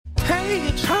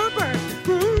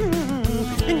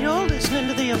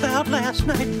About Last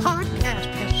Night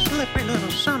podcast, you slippery little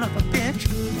son of a bitch.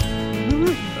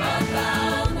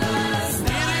 About last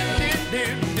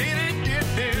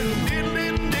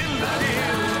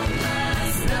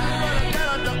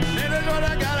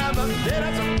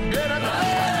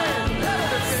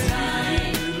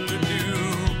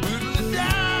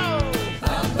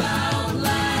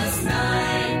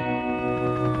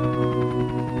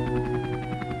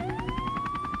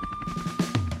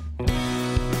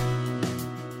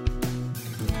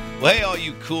Well, hey, all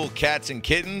you cool cats and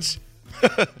kittens.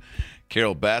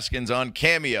 Carol Baskins on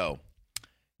Cameo.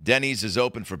 Denny's is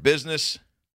open for business.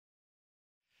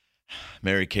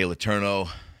 Mary Kay Letourneau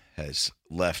has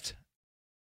left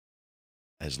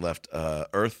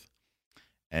Earth.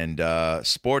 And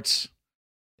sports,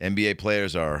 NBA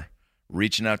players are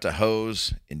reaching out to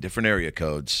hoes in different area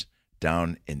codes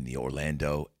down in the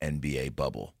Orlando NBA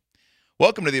bubble.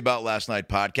 Welcome to the About Last Night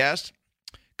podcast.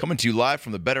 Coming to you live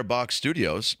from the Better Box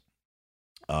Studios.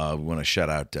 We want to shout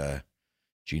out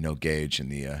Gino Gage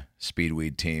and the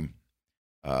Speedweed team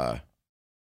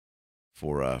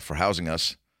for housing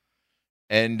us.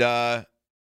 And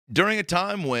during a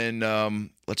time when,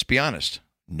 let's be honest,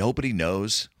 nobody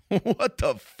knows what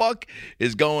the fuck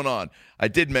is going on. I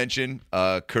did mention,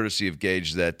 courtesy of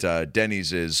Gage, that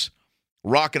Denny's is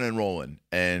rocking and rolling.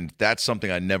 And that's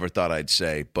something I never thought I'd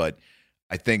say. But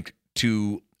I think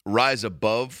to rise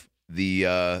above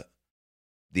the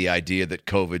idea that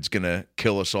COVID's going to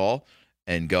kill us all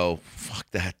and go, fuck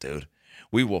that, dude.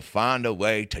 We will find a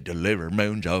way to deliver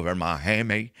moons over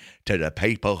Miami to the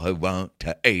people who want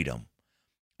to eat them.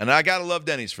 And I got to love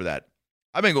Denny's for that.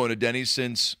 I've been going to Denny's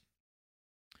since,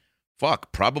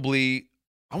 probably,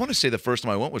 I want to say the first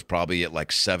time I went was probably at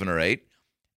like 7 or 8.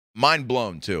 Mind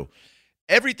blown, too.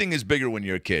 Everything is bigger when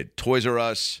you're a kid. Toys R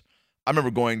Us. I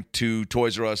remember going to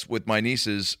Toys R Us with my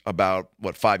nieces about,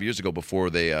 5 years ago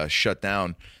before they shut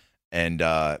down. And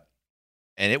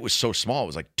it was so small. It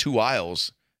was like 2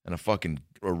 aisles and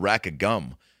a rack of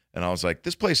gum. And I was like,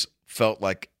 this place felt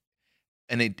like,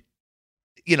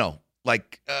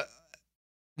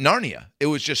 Narnia. It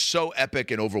was just so epic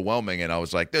and overwhelming. And I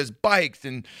was like, there's bikes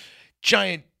and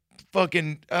giant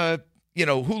fucking,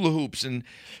 hula hoops and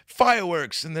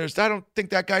fireworks. And I don't think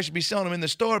that guy should be selling them in the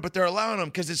store, but they're allowing them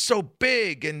because it's so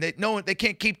big and they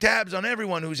can't keep tabs on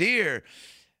everyone who's here.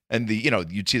 And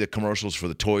you'd see the commercials for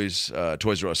the Toys R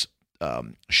Us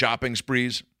shopping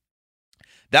sprees.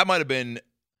 That might have been,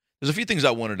 there's a few things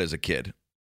I wanted as a kid.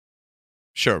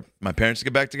 Sure, my parents to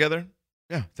get back together.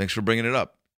 Yeah, thanks for bringing it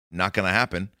up. Not going to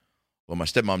happen. Well, my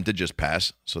stepmom did just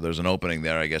pass, so there's an opening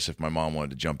there, I guess, if my mom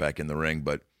wanted to jump back in the ring,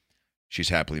 but she's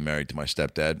happily married to my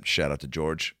stepdad. Shout out to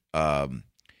George.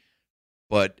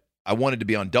 But I wanted to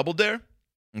be on Double Dare,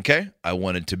 okay? I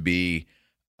wanted to be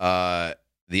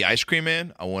the Ice Cream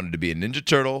Man. I wanted to be a Ninja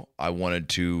Turtle. I wanted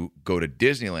to go to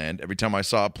Disneyland. Every time I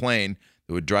saw a plane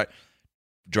that would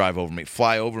drive over me,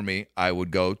 fly over me, I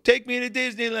would go, take me to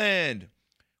Disneyland,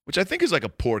 which I think is like a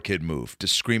poor kid move, to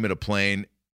scream at a plane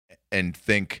and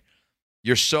think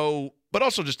you're so, but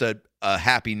also just a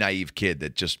happy, naive kid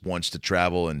that just wants to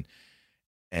travel. And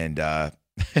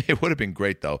it would have been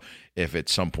great, though, if at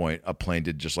some point a plane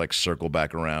did just like circle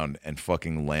back around and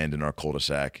fucking land in our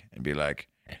cul-de-sac and be like,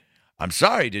 I'm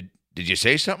sorry, did you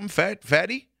say something,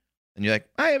 fatty? And you're like,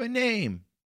 I have a name.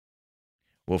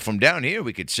 Well, from down here,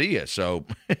 we could see you. So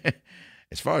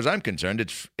as far as I'm concerned,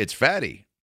 it's fatty.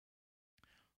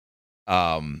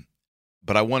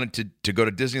 But I wanted to go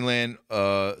to Disneyland,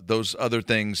 those other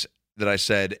things that I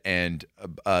said, and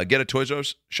get a Toys R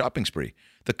Us shopping spree.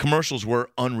 The commercials were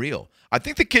unreal. I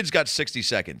think the kids got 60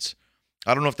 seconds.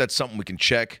 I don't know if that's something we can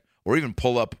check or even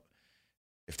pull up,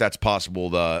 if that's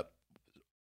possible,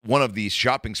 one of these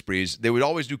shopping sprees. They would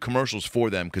always do commercials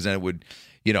for them because then it would,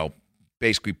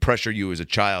 basically pressure you as a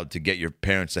child to get your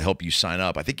parents to help you sign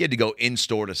up. I think you had to go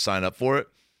in-store to sign up for it.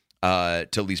 To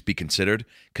at least be considered,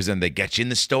 because then they get you in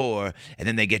the store, and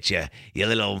then they get you your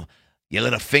little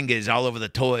fingers all over the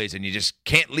toys, and you just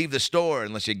can't leave the store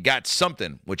unless you got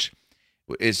something, which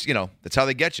is, that's how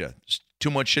they get you. Just too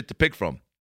much shit to pick from.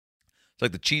 It's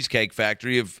like the Cheesecake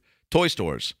Factory of toy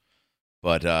stores.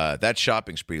 But that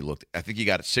shopping spree I think you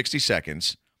got 60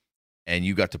 seconds, and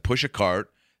you got to push a cart.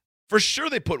 For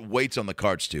sure they put weights on the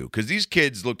carts, too, because these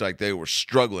kids looked like they were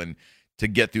struggling to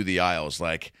get through the aisles,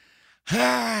 like,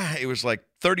 it was like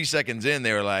 30 seconds in,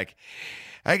 they were like,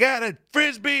 I got a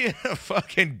Frisbee and a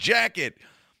fucking jacket.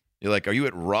 You're like, are you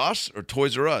at Ross or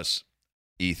Toys R Us,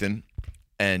 Ethan?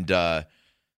 And,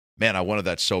 man, I wanted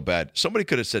that so bad. Somebody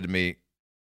could have said to me,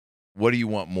 what do you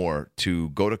want more, to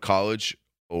go to college,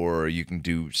 or you can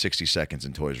do 60 seconds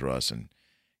in Toys R Us and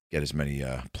get as many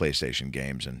PlayStation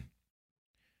games? And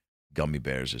gummy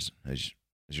bears as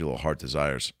your little heart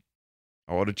desires.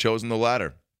 I would have chosen the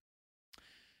latter.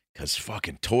 Because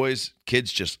fucking toys,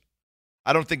 kids just,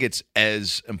 I don't think it's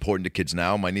as important to kids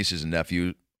now. My nieces and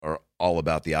nephew are all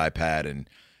about the iPad, and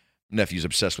nephew's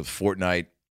obsessed with Fortnite.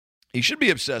 He should be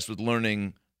obsessed with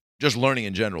learning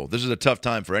in general. This is a tough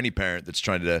time for any parent that's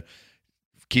trying to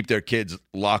keep their kids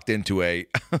locked into a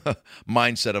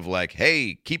mindset of like,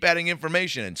 hey, keep adding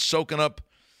information and soak up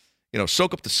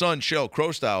the sun, Sheryl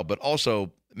Crow style, but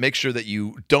also make sure that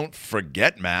you don't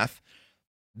forget math.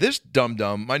 This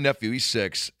dum-dum, my nephew, he's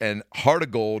 6, and heart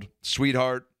of gold,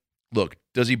 sweetheart. Look,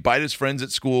 does he bite his friends at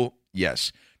school?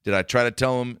 Yes. Did I try to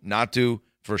tell him not to?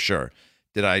 For sure.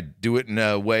 Did I do it in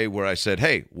a way where I said,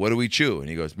 hey, what do we chew? And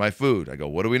he goes, my food. I go,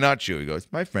 what do we not chew? He goes,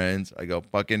 my friends. I go,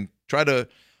 fucking try to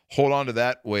hold on to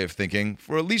that way of thinking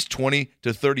for at least 20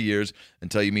 to 30 years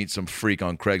until you meet some freak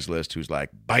on Craigslist who's like,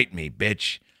 bite me,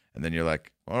 bitch. And then you're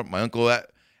like, oh, my uncle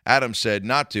Adam said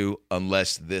not to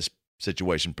unless this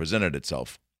situation presented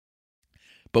itself.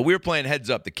 But we were playing Heads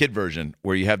Up, the kid version,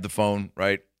 where you have the phone,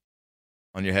 right,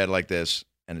 on your head like this,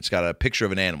 and it's got a picture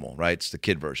of an animal, right? It's the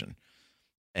kid version.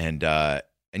 And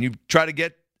you try to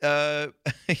get,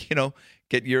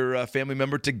 get your family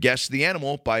member to guess the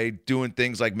animal by doing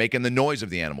things like making the noise of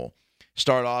the animal.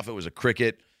 Start off, it was a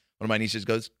cricket. One of my nieces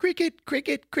goes, cricket,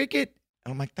 cricket, cricket.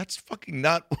 And I'm like, that's fucking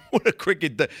not what a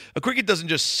cricket does. A cricket doesn't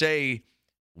just say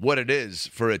what it is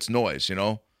for its noise, you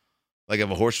know? Like if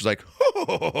a horse was like,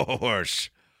 horse.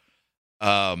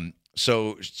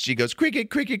 So she goes, cricket,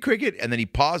 cricket, cricket. And then he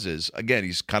pauses. Again,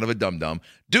 he's kind of a dum-dum.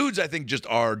 Dudes, I think, just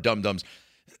are dum-dums.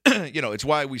 It's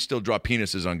why we still draw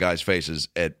penises on guys' faces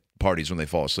at parties when they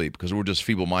fall asleep, because we're just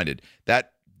feeble-minded.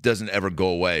 That doesn't ever go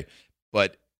away.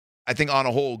 But I think on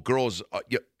a whole, girls,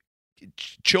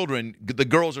 children, the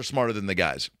girls are smarter than the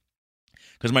guys.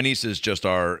 Because my nieces just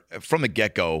are, from the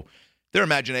get-go, their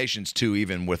imaginations, too,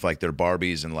 even with, like, their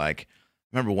Barbies and, like,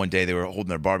 I remember one day they were holding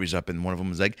their Barbies up, and one of them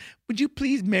was like, would you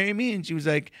please marry me? And she was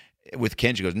like, with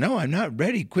Ken, she goes, no, I'm not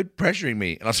ready. Quit pressuring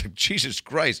me. And I was like, Jesus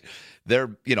Christ. They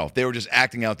were just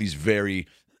acting out these very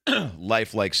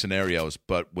lifelike scenarios.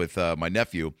 But with my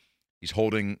nephew, he's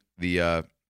holding the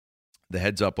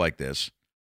Heads Up like this,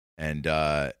 and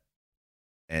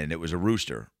it was a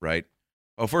rooster, right?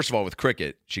 Oh, first of all, with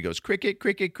cricket, she goes, cricket,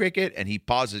 cricket, cricket, and he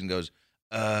pauses and goes,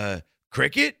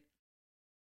 cricket?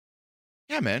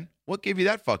 Yeah, man. What gave you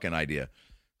that fucking idea?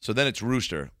 So then it's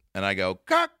rooster. And I go,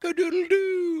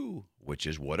 cock-a-doodle-doo, which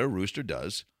is what a rooster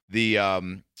does.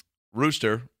 The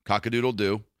rooster,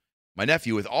 cock-a-doodle-doo, my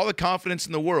nephew, with all the confidence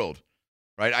in the world,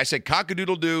 right? I say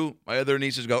cock-a-doodle-doo. My other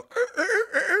nieces go,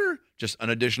 just an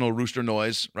additional rooster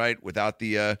noise, right? Without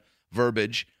the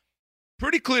verbiage.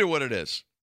 Pretty clear what it is.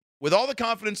 With all the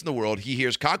confidence in the world, he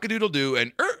hears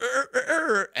cock-a-doodle-doo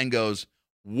and goes,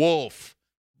 wolf.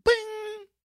 Bing.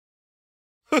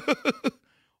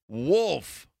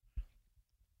 Wolf.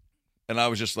 And I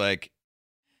was just like,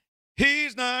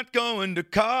 he's not going to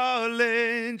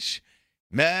college,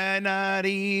 might not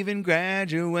even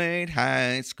graduate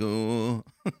high school.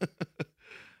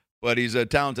 But he's a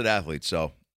talented athlete,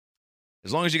 so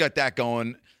as long as you got that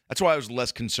going, that's why I was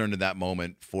less concerned in that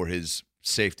moment for his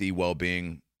safety,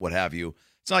 well-being, what have you.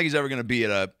 It's not like he's ever going to be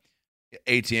at a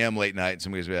ATM late night and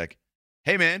somebody's going to be like,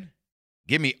 hey, man,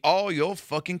 give me all your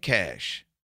fucking cash.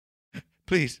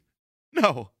 Please.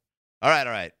 No. All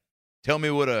right. Tell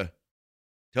me what a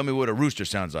rooster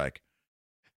sounds like.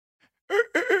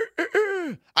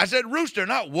 I said rooster,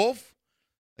 not wolf.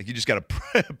 Like you just got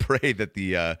to pray that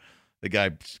the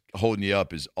guy holding you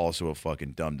up is also a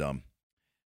fucking dum-dum.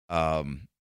 But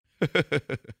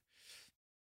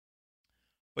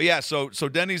yeah, so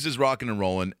Denny's is rocking and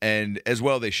rolling, and as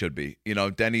well they should be. You know,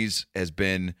 Denny's has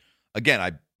been, again,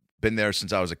 I've been there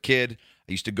since I was a kid.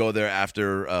 I used to go there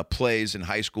after plays in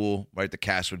high school, right? The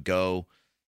cast would go.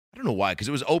 I don't know why, because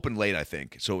it was open late, I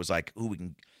think. So it was like, ooh, we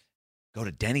can go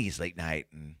to Denny's late night.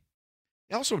 And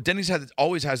also, Denny's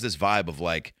always has this vibe of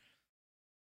like,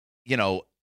 you know,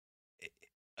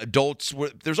 adults,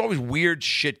 there's always weird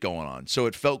shit going on. So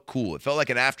it felt cool. It felt like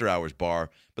an after-hours bar,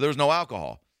 but there was no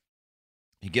alcohol.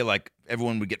 You get like,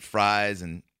 everyone would get fries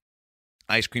and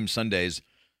ice cream sundaes,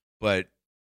 but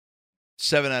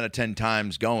 7 out of 10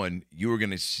 times going, you were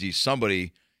going to see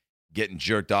somebody getting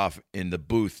jerked off in the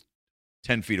booth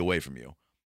 10 feet away from you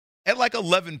at like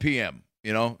 11 p.m.,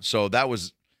 you know? So there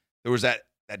was that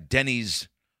Denny's,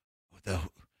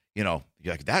 you're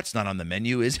like, that's not on the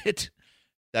menu, is it?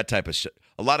 That type of shit.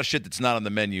 A lot of shit that's not on the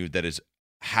menu that is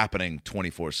happening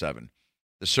 24/7.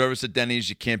 The service at Denny's,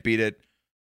 you can't beat it,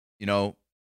 you know,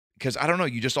 because I don't know,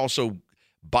 you just also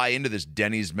buy into this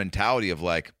Denny's mentality of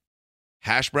like,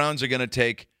 hash browns are going to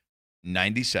take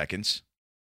 90 seconds.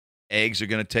 Eggs are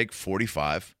going to take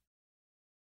 45.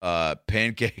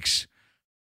 Pancakes,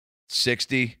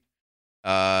 60.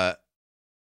 A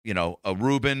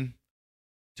Reuben,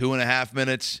 2.5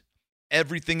 minutes.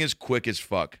 Everything is quick as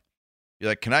fuck.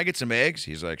 You're like, can I get some eggs?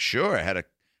 He's like, sure. I had a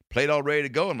plate all ready to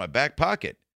go in my back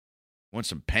pocket. Want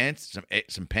some pants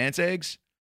eggs?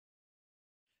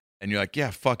 And you're like,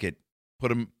 yeah, fuck it. Put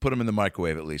them in the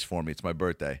microwave at least for me. It's my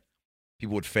birthday.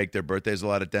 People would fake their birthdays a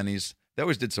lot at Denny's. They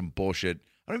always did some bullshit.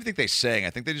 I don't even think they sang. I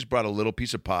think they just brought a little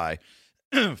piece of pie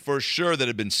for sure that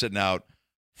had been sitting out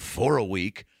for a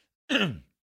week. Put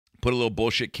a little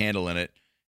bullshit candle in it,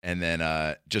 and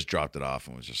then just dropped it off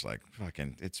and was just like,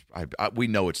 fucking, we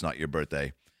know it's not your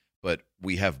birthday, but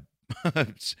we have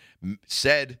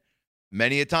said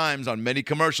many a times on many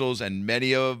commercials and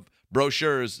many of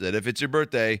brochures that if it's your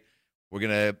birthday, we're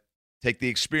going to take the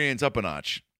experience up a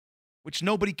notch, which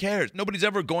nobody cares. Nobody's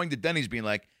ever going to Denny's being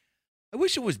like, the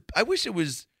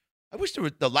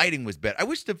lighting was better. I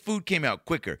wish the food came out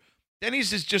quicker.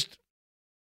 Denny's is just,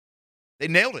 they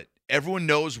nailed it. Everyone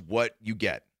knows what you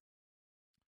get.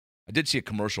 I did see a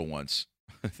commercial once.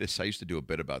 I used to do a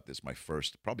bit about this my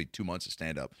first, probably 2 months of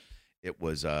stand-up. It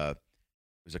was a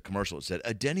commercial. It said,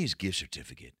 a Denny's gift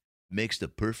certificate makes the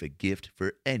perfect gift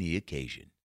for any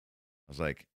occasion. I was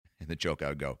like, in the joke, I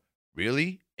would go,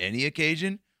 really? Any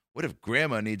occasion? What if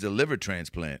grandma needs a liver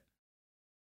transplant?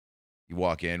 You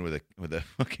walk in with a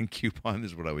fucking coupon.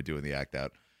 This is what I would do in the act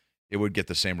out. It would get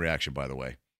the same reaction, by the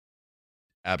way.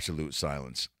 Absolute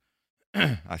silence.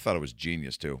 I thought it was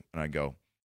genius, too. And I go,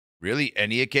 really?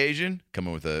 Any occasion? Come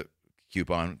in with a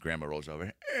coupon. Grandma rolls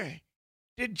over.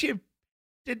 Did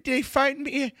they find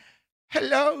me?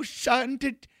 Hello, son.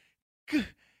 Did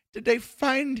they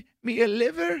find me a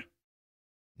liver?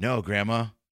 No, Grandma.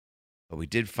 But we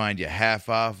did find you half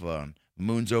off on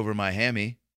Moons Over My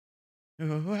Hammy.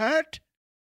 What?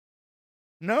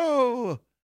 No.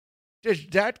 Does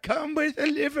that come with a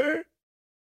liver?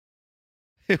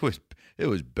 It was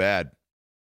bad.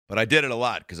 But I did it a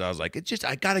lot because I was like,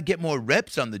 I got to get more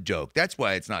reps on the joke. That's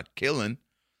why it's not killing.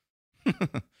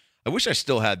 I wish I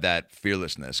still had that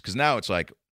fearlessness because now it's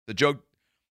like the joke,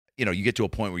 you get to a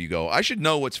point where you go, I should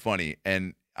know what's funny.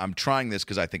 And I'm trying this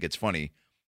because I think it's funny.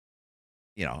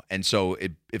 And so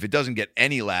if it doesn't get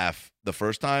any laugh the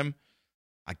first time,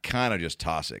 I kind of just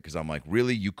toss it because I'm like,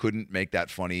 really? You couldn't make that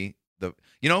funny?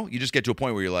 You just get to a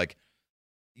point where you're like,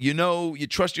 you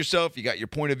trust yourself. You got your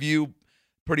point of view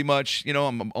pretty much.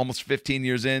 I'm almost 15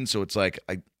 years in, so it's like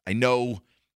I know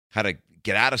how to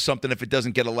get out of something if it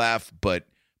doesn't get a laugh, but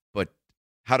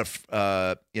how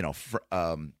to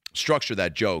structure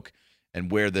that joke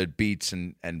and where the beats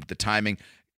and the timing.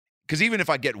 Because even if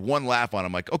I get one laugh on,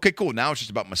 I'm like, okay, cool. Now it's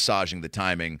just about massaging the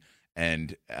timing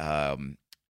and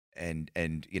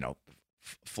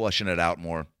flushing it out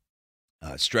more,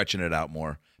 stretching it out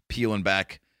more, peeling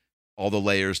back all the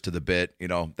layers to the bit.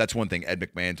 That's one thing Ed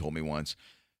McMahon told me once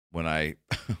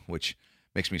which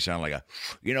makes me sound like Ed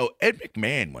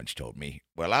McMahon once told me,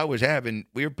 well,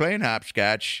 we were playing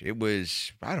hopscotch. It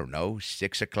was, I don't know,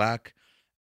 6 o'clock.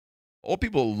 All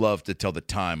people love to tell the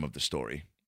time of the story.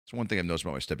 It's one thing I've noticed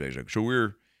about my stepdad.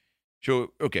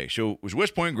 So it was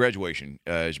West Point graduation.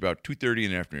 It's about 2:30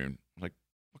 in the afternoon. I'm like,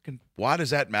 fucking, why does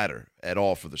that matter at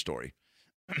all for the story?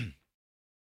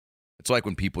 It's like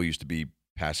when people used to be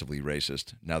passively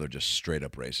racist. Now they're just straight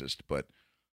up racist. But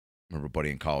I remember a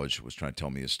buddy in college was trying to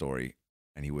tell me a story,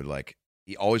 and he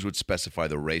always would specify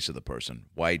the race of the person: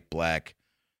 white, black,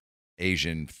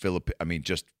 Asian, Filipino. I mean,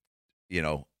 just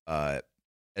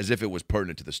as if it was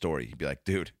pertinent to the story. He'd be like,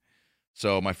 dude.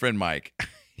 So my friend Mike,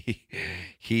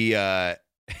 he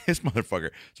this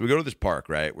motherfucker. So we go to this park,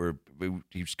 right?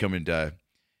 He's coming to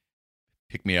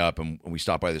pick me up, and we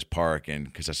stopped by this park, and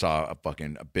because I saw a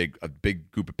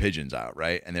big group of pigeons out,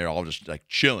 right? And they're all just like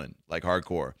chilling, like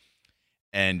hardcore.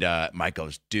 And Mike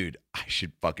goes, dude, I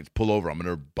should fucking pull over. I'm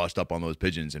gonna bust up on those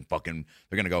pigeons, and fucking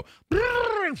they're gonna go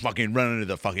and fucking run into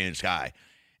the fucking sky.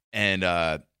 And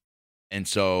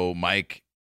so Mike.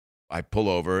 I pull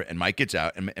over, and Mike gets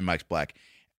out, and Mike's black,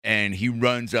 and he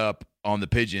runs up on the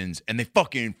pigeons, and they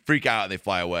fucking freak out, and they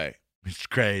fly away. It's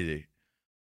crazy.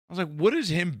 I was like, what does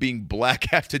him being black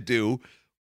have to do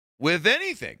with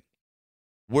anything?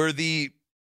 Were these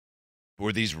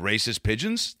racist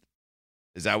pigeons?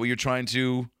 Is that what you're trying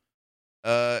to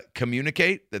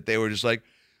communicate? That they were just like,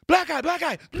 black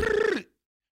guy,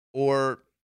 or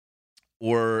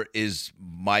is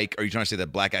Mike? Are you trying to say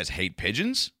that black guys hate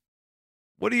pigeons?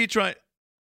 What are you trying? It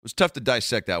was tough to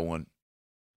dissect that one.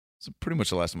 It's pretty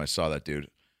much the last time I saw that dude.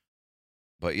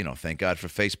 But, thank God for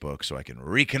Facebook so I can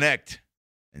reconnect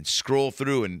and scroll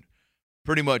through and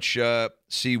pretty much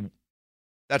see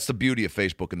that's the beauty of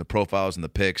Facebook and the profiles and the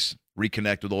pics.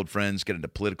 Reconnect with old friends, get into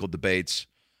political debates.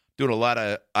 Doing a lot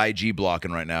of IG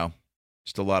blocking right now.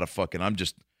 Just a lot of fucking,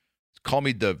 call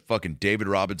me the fucking David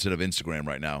Robinson of Instagram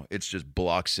right now. It's just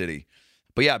block city.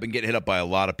 But yeah, I've been getting hit up by a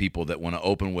lot of people that want to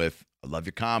open with, I love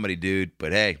your comedy, dude,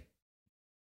 but hey,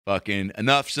 fucking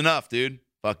enough's enough, dude.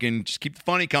 Fucking just keep the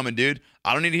funny coming, dude.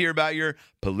 I don't need to hear about your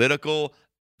political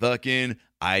fucking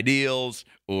ideals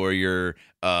or your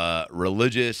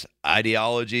religious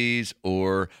ideologies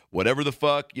or whatever the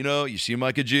fuck, you seem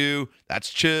like a Jew. That's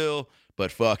chill.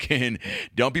 But fucking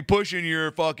don't be pushing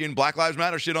your fucking Black Lives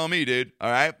Matter shit on me, dude. All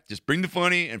right? Just bring the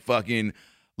funny and fucking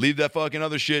leave that fucking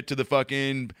other shit to the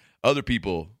fucking other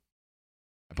people.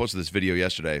 I posted this video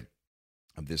yesterday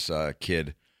of this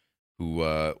kid who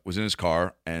was in his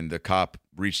car, and the cop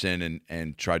reached in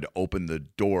and tried to open the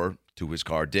door to his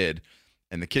car,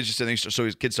 and the kid's just sitting, so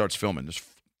his kid starts filming. There's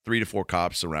 3 to 4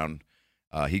 cops around.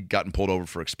 He'd gotten pulled over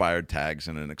for expired tags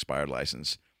and an expired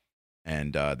license.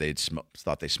 And they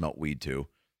thought they smelt weed too.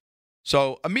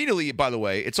 So immediately, by the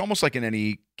way, it's almost like in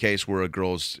any case where a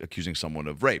girl's accusing someone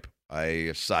of rape.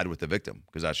 I side with the victim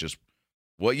because that's just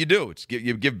what you do. It's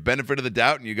you give benefit of the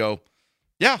doubt and you go,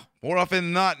 yeah, more often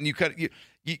than not. And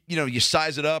you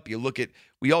size it up. You look at,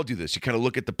 we all do this. You kind of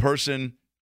look at the person,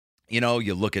 you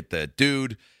look at the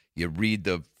dude, you read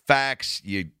the facts,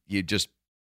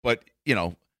 but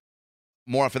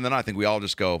more often than not, I think we all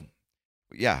just go,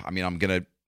 yeah, I mean, I'm going to,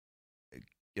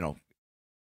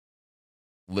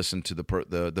 listen to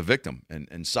the victim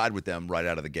and side with them right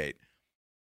out of the gate.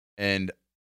 And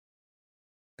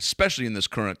especially in this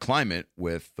current climate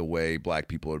with the way black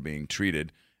people are being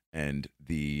treated and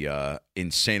the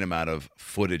insane amount of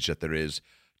footage that there is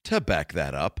to back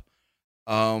that up,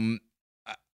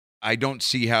 I don't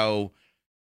see how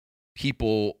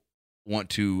people want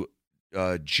to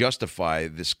justify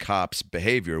this cop's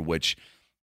behavior, which,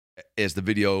 as the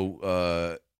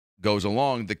video goes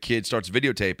along, the kid starts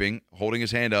videotaping, holding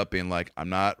his hand up, being like, I'm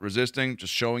not resisting,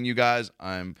 just showing you guys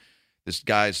this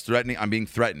guy's threatening, I'm being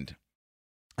threatened.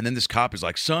 And then this cop is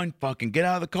like, son, fucking get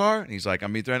out of the car. And he's like,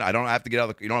 I'm being threatened. You don't have to get out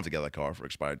of the car for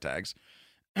expired tags.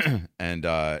 And,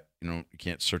 you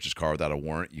can't search his car without a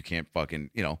warrant. You can't fucking,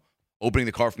 opening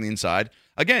the car from the inside.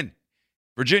 Again,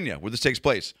 Virginia, where this takes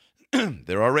place,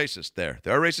 there are racists there.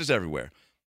 There are racists everywhere.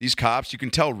 These cops, you can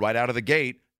tell right out of the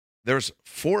gate, there's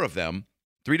 4 of them,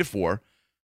 3 to 4,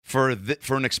 for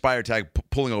an expired tag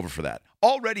pulling over for that.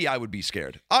 Already I would be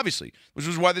scared, obviously, which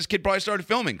was why this kid probably started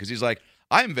filming, because he's like,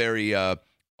 I'm very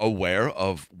aware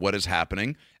of what is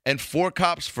happening, and 4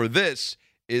 cops for this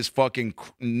is fucking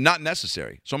not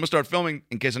necessary. So I'm going to start filming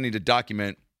in case I need to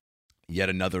document yet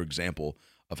another example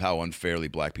of how unfairly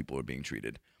black people are being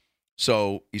treated.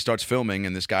 So he starts filming,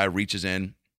 and this guy reaches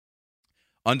in,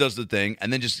 undoes the thing,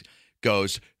 and then just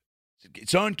goes,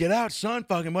 son, get out, son,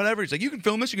 fucking whatever. He's like, you can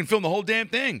film this, you can film the whole damn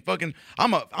thing. Fucking,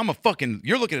 I'm a fucking,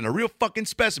 you're looking at a real fucking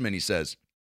specimen, he says.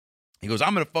 He goes,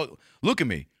 I'm gonna look at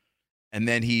me. And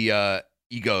then he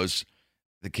goes,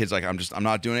 the kid's like, I'm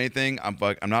not doing anything. I'm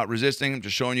not resisting. I'm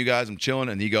just showing you guys I'm chilling.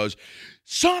 And he goes,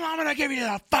 son, I'm gonna give you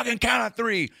the fucking count of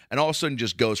 3. And all of a sudden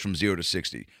just goes from 0 to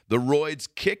 60. The roids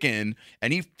kick in,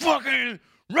 and he fucking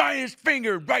right his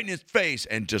finger right in his face,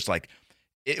 and just like,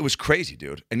 it was crazy,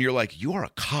 dude. And you're like, you are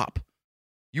a cop.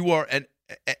 You are,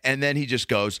 and then he just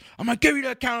goes, I'm gonna give you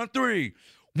that count of 3.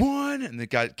 1, and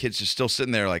the kid's just still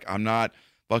sitting there like, I'm not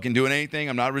fucking doing anything.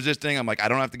 I'm not resisting. I'm like, I'm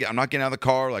not getting out of the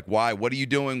car. Like, why? What are you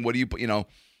doing? What do you,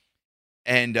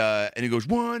 And he goes,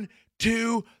 1,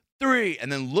 2, 3,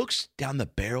 and then looks down the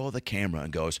barrel of the camera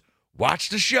and goes, watch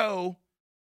the show,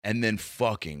 and then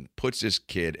fucking puts this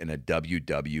kid in a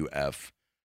WWF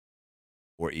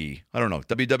or E. I don't know.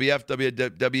 WWF,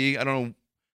 WWE. I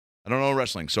don't know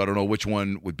wrestling, so I don't know which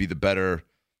one would be the better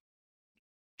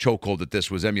chokehold that this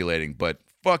was emulating, but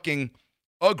fucking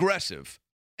aggressive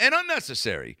and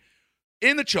unnecessary.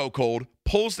 In the chokehold,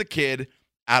 pulls the kid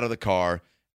out of the car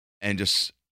and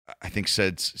just, I think,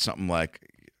 said something like,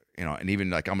 and even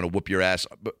like, I'm going to whoop your ass.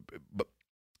 But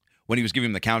when he was giving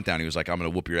him the countdown, he was like, I'm going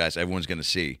to whoop your ass. Everyone's going to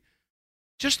see.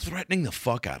 Just threatening the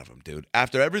fuck out of him, dude.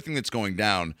 After everything that's going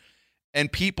down,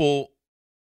 and people,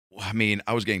 I mean,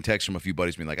 I was getting texts from a few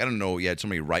buddies being like, I don't know, you had so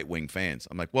many right-wing fans.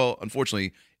 I'm like, well,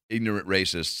 unfortunately, ignorant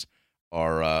racists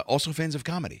are also fans of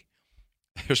comedy.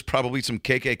 There's probably some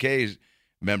KKK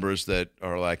members that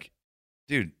are like,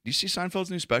 dude, do you see Seinfeld's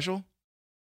new special?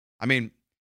 I mean,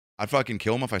 I'd fucking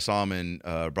kill him if I saw him in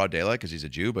broad daylight because he's a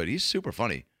Jew, but he's super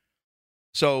funny.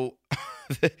 So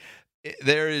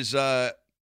there is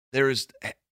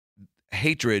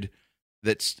hatred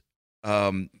that's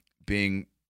being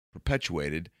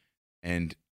perpetuated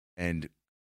and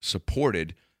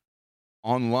supported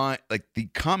online, like the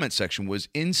comment section was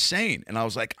insane. And I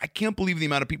was like, I can't believe the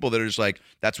amount of people that are just like,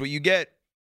 that's what you get.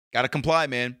 Got to comply,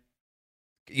 man.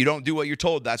 You don't do what you're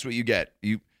told, that's what you get.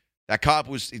 That cop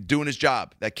was doing his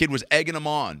job. That kid was egging him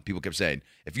on, people kept saying.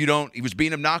 If you don't, he was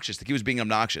being obnoxious. The kid was being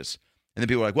obnoxious. And then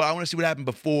people were like, well, I want to see what happened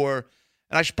before.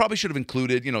 And I probably should have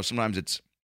included, sometimes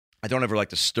I don't ever like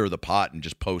to stir the pot and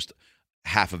just post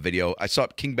half a video. I saw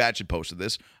King Batch had posted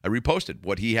this. I reposted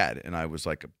what he had. And I was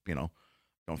like, don't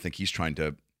think he's trying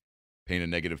to paint a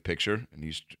negative picture. And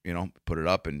he's, put it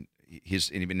up. And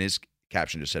even his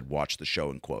caption just said, watch the show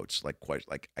in quotes. Like,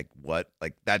 what?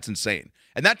 Like, that's insane.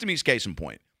 And that to me is case in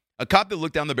point. A cop that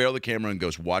looked down the barrel of the camera and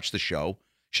goes, watch the show,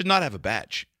 should not have a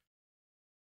badge.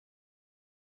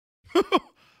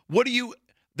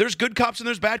 There's good cops and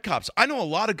there's bad cops. I know a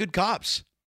lot of good cops.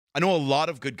 And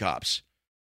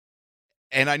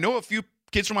I know a few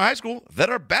kids from my high school that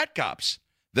are bad cops,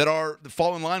 that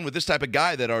fall in line with this type of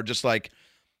guy, that are just like,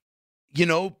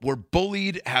 were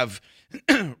bullied, have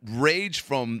rage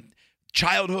from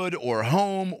childhood or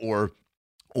home or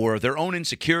their own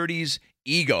insecurities.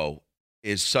 Ego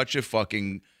is such a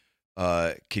fucking,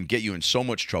 can get you in so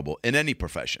much trouble in any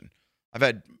profession. I've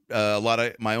had a lot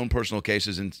of my own personal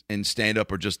cases in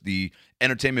stand-up or just the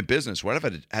entertainment business where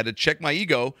I've had to check my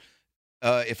ego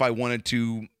if I wanted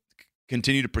to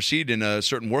continue to proceed in a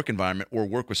certain work environment or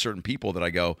work with certain people, that I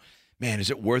go, man, is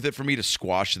it worth it for me to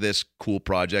squash this cool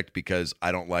project because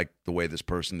I don't like the way this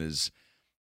person is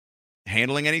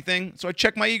handling anything? So I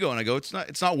check my ego and I go, it's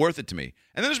not worth it to me.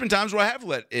 And then there's been times where I have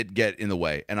let it get in the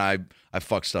way and I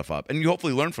fucked stuff up. And you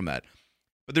hopefully learn from that.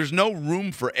 But there's no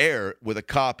room for error with a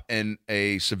cop and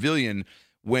a civilian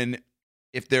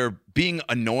if they're being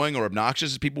annoying or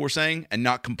obnoxious, as people were saying, and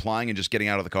not complying and just getting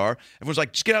out of the car. Everyone's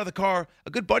like, just get out of the car. A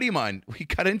good buddy of mine, we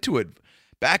got into it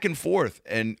back and forth.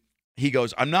 And he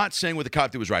goes, I'm not saying what the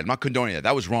cop did was right. I'm not condoning that.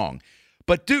 That was wrong.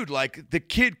 But, dude, like, the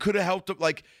kid could have helped him.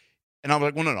 Like, and I'm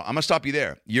like, well, no, I'm going to stop you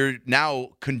there. You're now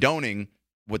condoning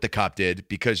what the cop did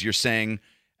because you're saying,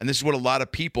 and this is what a lot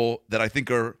of people that I think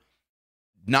are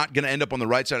not going to end up on the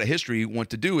right side of history want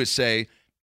to do, is say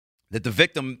that the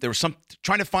victim, there was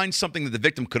trying to find something that the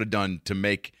victim could have done to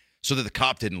make so that the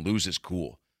cop didn't lose his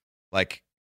cool. Like,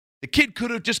 the kid could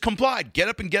have just complied. Get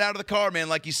up and get out of the car, man,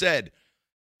 like you said.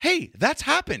 Hey, that's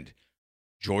happened.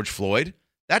 George Floyd,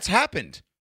 that's happened.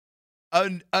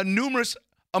 A numerous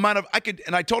amount of, I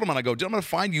told him, and I go, dude, I'm going to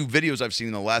find you videos I've seen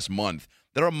in the last month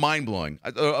that are mind-blowing.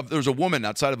 There was a woman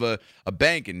outside of a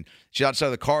bank, and she's outside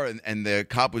of the car, and the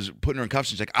cop was putting her in cuffs.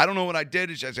 She's like, I don't know what I did.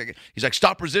 He's like,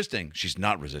 stop resisting. She's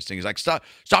not resisting. He's like, stop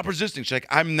resisting. She's like,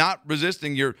 I'm not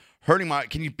resisting. You're hurting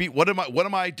what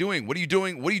am I doing? What are you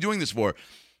doing? What are you doing this for?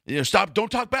 Stop. Don't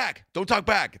talk back. Don't talk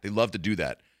back. They love to do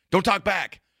that. Don't talk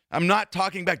back. I'm not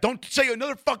talking back. Don't say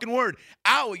another fucking word.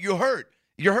 Ow, you hurt.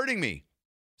 You're hurting me.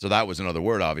 So that was another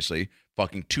word, obviously.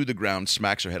 Fucking to the ground,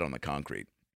 smacks her head on the concrete.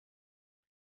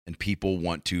 And people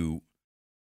want to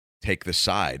take the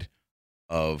side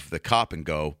of the cop and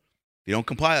go, if you don't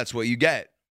comply, that's what you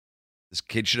get. This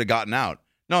kid should have gotten out.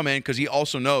 No, man, because he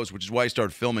also knows, which is why he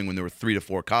started filming when there were 3 to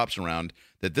 4 cops around,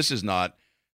 that this is not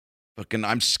fucking,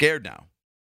 I'm scared now.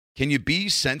 Can you be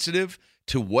sensitive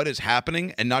to what is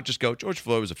happening and not just go, George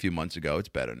Floyd was a few months ago. It's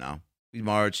better now. We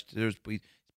marched. They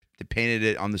painted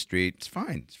it on the street. It's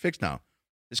fine. It's fixed now.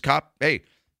 This cop, the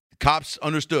cops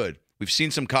understood. We've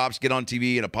seen some cops get on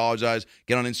TV and apologize,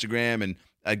 get on Instagram. And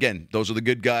again, those are the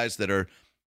good guys that are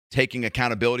taking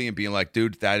accountability and being like,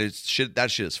 dude, that shit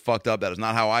is fucked up. That is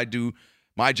not how I do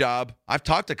my job. I've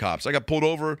talked to cops. I got pulled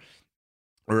over,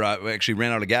 or I actually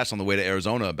ran out of gas on the way to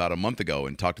Arizona about a month ago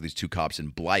and talked to these 2 cops in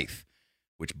Blythe,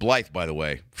 which Blythe, by the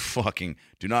way, fucking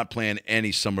do not plan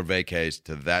any summer vacays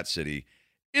to that city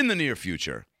in the near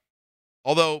future.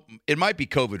 Although it might be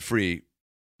COVID-free,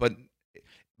 but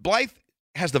Blythe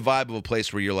has the vibe of a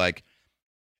place where you're like,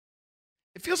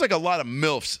 it feels like a lot of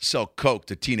MILFs sell coke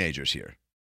to teenagers here.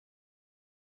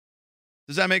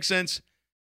 Does that make sense?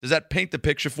 Does that paint the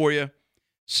picture for you?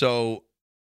 So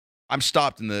I'm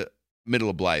stopped in the middle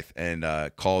of Blythe and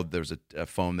called. There was a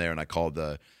phone there, and I called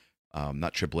the,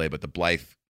 not AAA, but the Blythe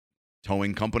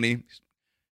towing company.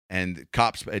 And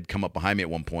cops had come up behind me at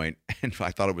one point, and I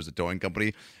thought it was a towing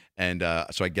company. And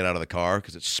so I get out of the car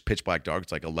because it's pitch black dark.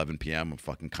 It's like 11 p.m. I'm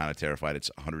fucking kind of terrified. It's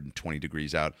 120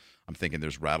 degrees out. I'm thinking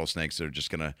there's rattlesnakes that are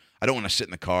just going to – I don't want to sit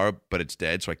in the car, but it's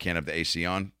dead, so I can't have the AC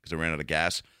on because I ran out of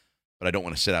gas. But I don't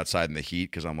want to sit outside in the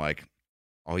heat because I'm like,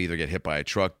 I'll either get hit by a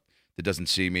truck that doesn't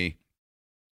see me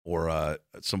or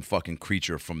some fucking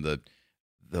creature from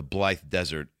the Blythe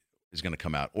Desert is going to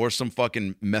come out. Or some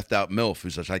fucking methed out MILF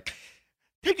who's just like –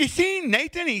 have you seen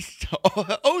Nathan? He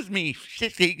owes me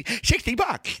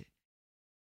 $60.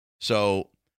 So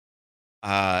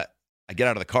I get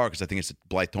out of the car because I think it's the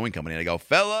Blythe Towing Company. And I go,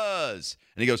 fellas.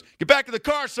 And he goes, get back to the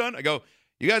car, son. I go,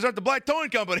 you guys aren't the Blythe Towing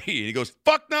Company. And he goes,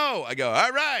 fuck no. I go,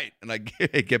 all right. And I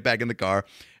get back in the car.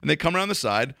 And they come around the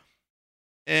side.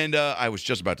 And I was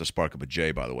just about to spark up a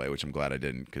J, by the way, which I'm glad I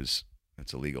didn't because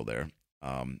that's illegal there.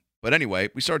 But anyway,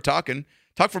 we started talked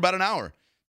for about an hour.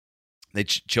 They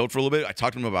chilled for a little bit. I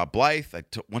talked to them about Blythe.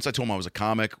 Once I told them I was a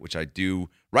comic, which I do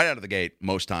right out of the gate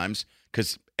most times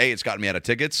because, A, it's gotten me out of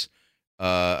tickets.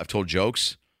 I've told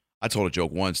jokes. I told a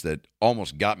joke once that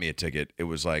almost got me a ticket. It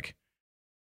was like,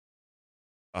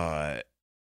 oh,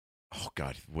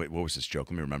 God, what was this joke?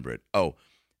 Let me remember it. Oh,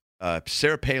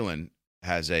 Sarah Palin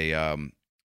has a,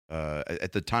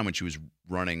 at the time when she was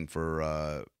running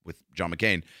for with John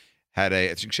McCain,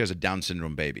 I think she has a Down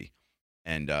syndrome baby.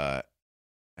 And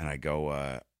I go,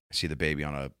 I see the baby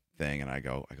on a thing, and I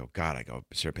go, God,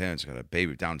 Sarah Palin's got a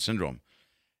baby with Down syndrome.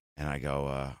 And I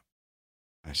go,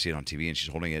 I see it on TV, and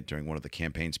she's holding it during one of the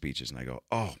campaign speeches. And I go,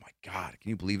 oh, my God, can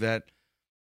you believe that?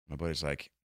 My buddy's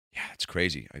like, yeah, it's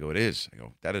crazy. I go, it is. I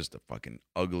go, that is the fucking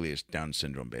ugliest Down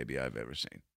syndrome baby I've ever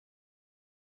seen.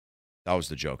 That was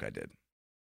the joke I did.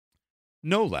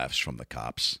 No laughs from the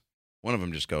cops. One of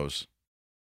them just goes,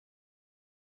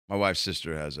 my wife's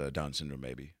sister has a Down syndrome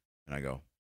baby. And I go,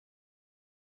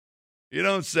 you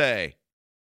don't say.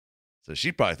 So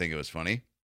she'd probably think it was funny,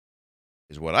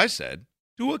 is what I said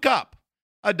to a cop.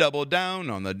 I doubled down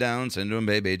on the Down syndrome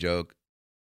baby joke.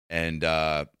 And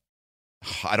I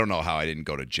don't know how I didn't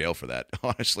go to jail for that.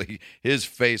 Honestly, his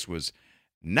face was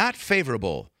not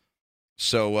favorable.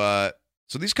 So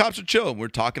these cops are chill. We're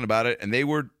talking about it, and they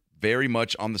were very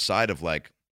much on the side of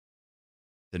like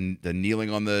the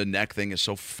kneeling on the neck thing is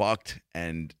so fucked,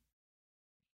 and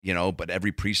but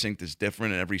every precinct is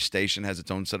different, and every station has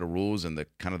its own set of rules, and the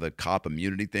kind of the cop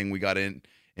immunity thing we got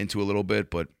into a little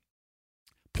bit. But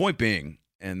point being,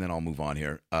 and then I'll move on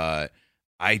here. I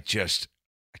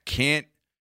can't.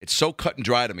 It's so cut and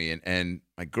dry to me, and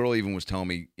my girl even was telling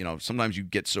me, sometimes you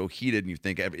get so heated and you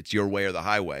think it's your way or the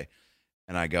highway,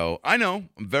 and I go, I know,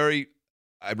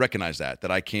 I recognize that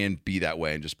I can be that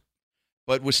way,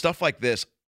 but with stuff like this,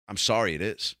 I'm sorry, it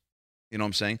is. You know what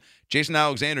I'm saying? Jason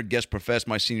Alexander guest professed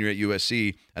my senior at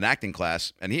USC, an acting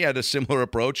class, and he had a similar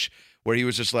approach where he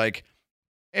was just like,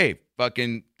 hey,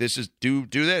 fucking, this is, do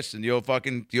this, and you'll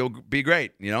be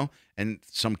great, And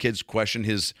some kids questioned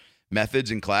his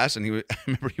methods in class, and I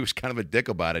remember he was kind of a dick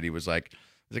about it. He was like,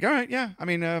 all right, yeah, I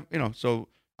mean, so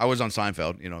I was on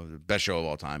Seinfeld, the best show of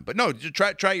all time. But no, just try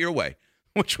it your way,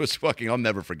 which was fucking, I'll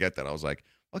never forget that. I was like,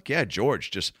 fuck yeah,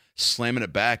 George, just slamming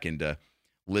it back into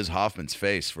Liz Hoffman's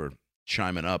face for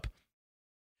chiming up.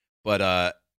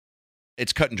 But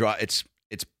it's cut and dry. It's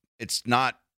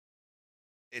not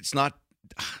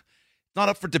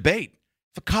up for debate.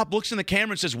 If a cop looks in the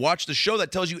camera and says, watch the show,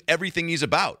 that tells you everything he's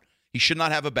about. He should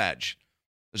not have a badge.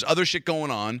 There's other shit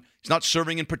going on. He's not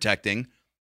serving and protecting.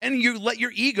 And you let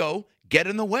your ego get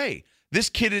in the way. This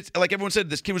kid is, like everyone said,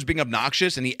 this kid was being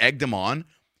obnoxious and he egged him on.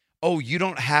 Oh, you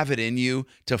don't have it in you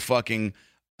to fucking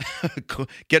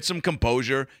get some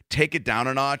composure, take it down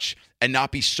a notch, and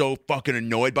not be so fucking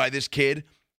annoyed by this kid.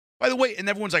 By the way, and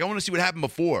everyone's like, I want to see what happened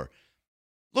before.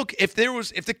 Look, if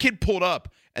the kid pulled up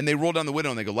and they rolled down the window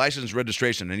and they go, license and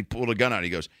registration, and he pulled a gun out, he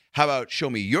goes, how about show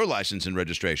me your license and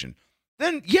registration?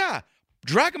 Then, yeah,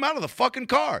 drag him out of the fucking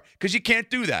car, because you can't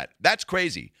do that. That's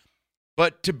crazy.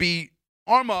 But to be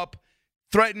arm up,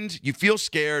 threatened, you feel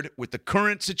scared with the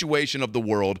current situation of the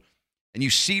world, and you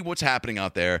see what's happening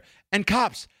out there, and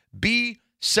cops, be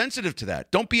sensitive to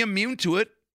that. Don't be immune to it.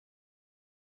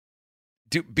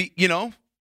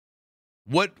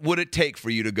 What would it take for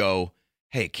you to go,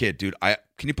 hey, kid, dude,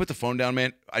 can you put the phone down,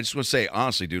 man? I just want to say,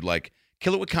 honestly, dude, like,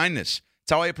 kill it with kindness.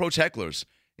 It's how I approach hecklers,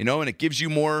 and it gives you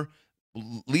more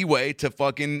leeway to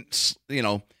fucking,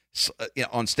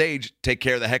 on stage, take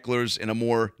care of the hecklers in a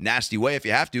more nasty way if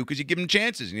you have to, because you give them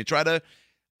chances, and you try to,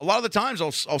 a lot of the times,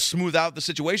 I'll smooth out the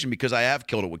situation because I have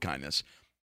killed it with kindness.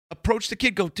 Approach the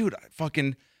kid, go, dude, I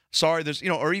fucking sorry, there's,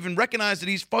 or even recognize that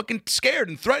he's fucking scared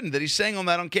and threatened that he's saying all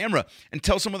that on camera, and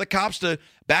tell some of the cops to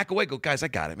back away. Go, guys, I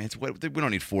got it, man. We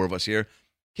don't need four of us here.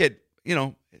 Kid,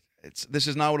 this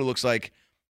is not what it looks like.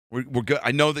 We're good.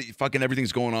 I know that fucking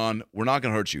everything's going on. We're not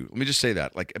going to hurt you. Let me just say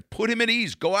that. Like, put him at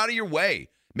ease. Go out of your way.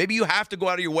 Maybe you have to go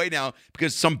out of your way now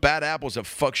because some bad apples have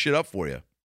fucked shit up for you.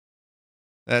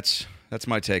 That's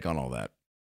my take on all that.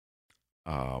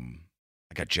 I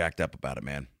got jacked up about it,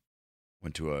 man.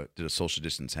 Did a social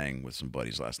distance hang with some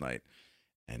buddies last night,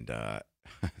 and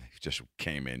just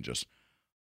came in just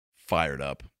fired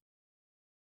up.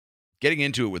 Getting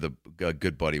into it with a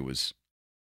good buddy didn't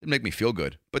make me feel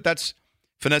good. But that's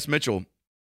Finesse Mitchell,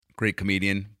 great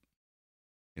comedian,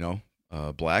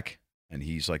 black. And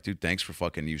he's like, dude, thanks for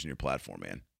fucking using your platform,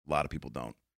 man. A lot of people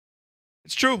don't.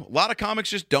 It's true. A lot of comics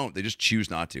just don't. They just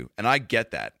choose not to. And I get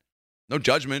that. No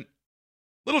judgment.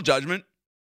 Little judgment.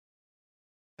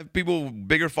 I have people with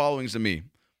bigger followings than me.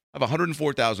 I have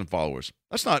 104,000 followers.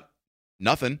 That's not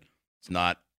nothing. It's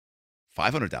not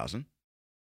 500,000.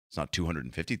 It's not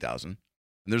 250,000. And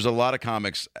there's a lot of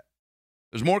comics.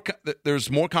 There's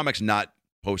more comics not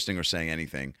posting or saying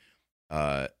anything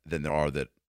than there are that,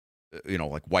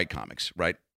 like white comics,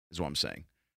 right? Is what I'm saying.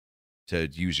 To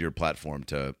use your platform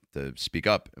to speak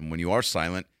up. And when you are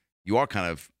silent, you are kind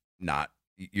of not.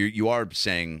 You are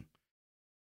saying.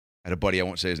 I had a buddy, I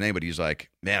won't say his name, but he's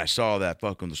like, man, I saw that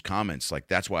fucking those comments. Like,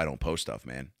 that's why I don't post stuff,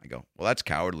 man. I go, well, that's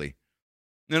cowardly.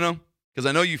 Because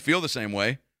I know you feel the same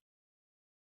way.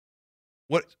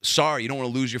 What? Sorry, you don't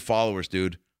want to lose your followers,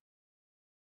 dude.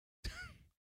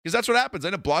 Because that's what happens. I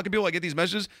end up blocking people. I get these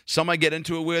messages. Some I get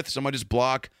into it with. Some I just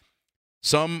block.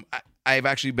 Some I've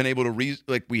actually been able to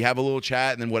we have a little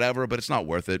chat and then whatever, but it's not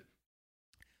worth it.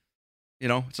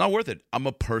 It's not worth it. I'm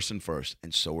a person first,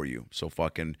 and so are you. So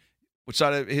fucking, what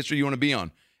side of history you want to be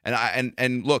on?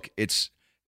 And look,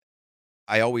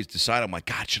 I always decide, I'm like,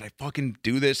 God, should I fucking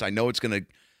do this? I know it's going to,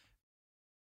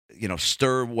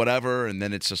 stir whatever. And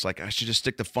then it's just like, I should just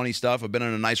stick to funny stuff. I've been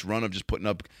on a nice run of just putting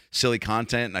up silly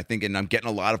content. And I'm getting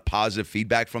a lot of positive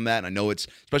feedback from that. And I know it's,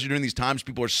 especially during these times,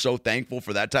 people are so thankful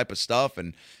for that type of stuff.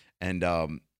 And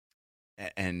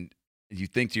you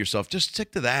think to yourself, just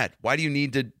stick to that. Why do you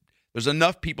need to? There's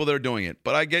enough people that are doing it.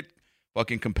 But I get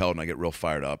fucking compelled and I get real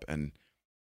fired up. And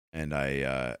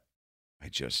I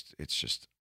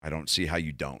don't see how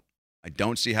you don't. I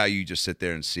don't see how you just sit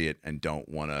there and see it and don't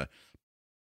want to.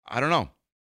 I don't know.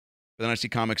 But then I see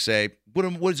comics say, what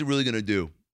is it really going to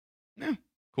do? Yeah,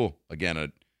 cool.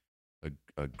 Again,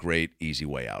 a great, easy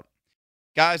way out.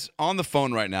 Guys, on the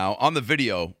phone right now, on the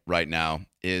video right now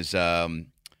is,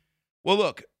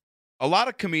 look, a lot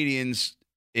of comedians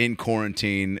in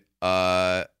quarantine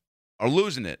are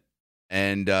losing it.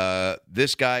 And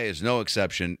this guy is no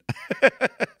exception.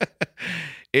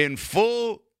 In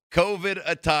full COVID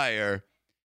attire.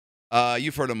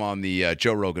 You've heard him on the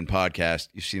Joe Rogan podcast.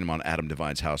 You've seen him on Adam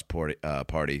Devine's house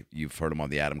party. You've heard him on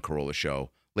the Adam Carolla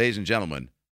show. Ladies and gentlemen,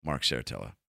 Mark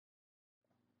Saratella.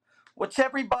 What's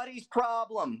everybody's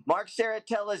problem? Mark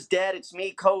Saratella's dead. It's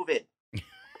me, COVID.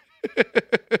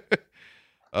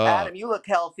 Adam, you look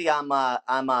healthy. I'm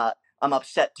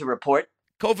upset to report.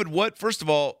 COVID, what? First of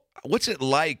all, what's it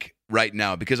like right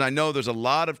now? Because I know there's a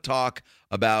lot of talk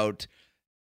about,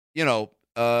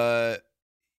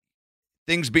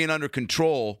 things being under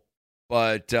control,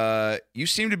 but you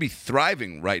seem to be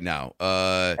thriving right now.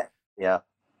 Yeah.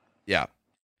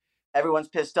 Everyone's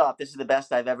pissed off. This is the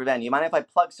best I've ever been. You mind if I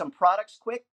plug some products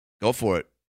quick? Go for it.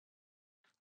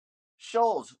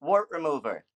 Scholl's wart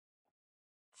remover.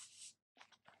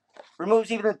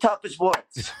 Removes even the toughest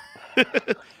warts.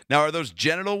 Now, are those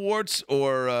genital warts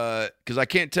or because I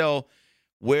can't tell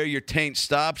where your taint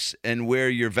stops and where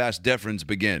your vas deferens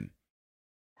begin?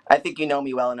 I think you know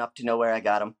me well enough to know where I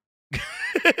got them.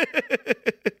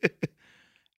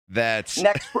 That's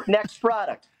next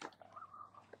product.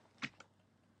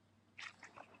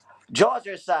 Jaws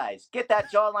size. Get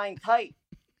that jawline tight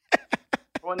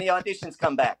for when the auditions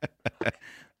come back.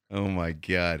 Oh my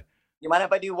God. You mind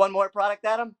if I do one more product,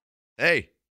 Adam?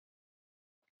 Hey,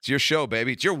 it's your show,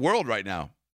 baby. It's your world right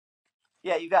now.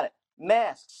 Yeah, you got it.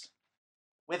 Masks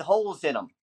with holes in them.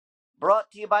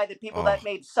 Brought to you by the people that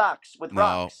made socks with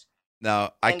rocks. No,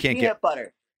 I can't peanut get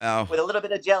butter with a little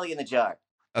bit of jelly in the jar.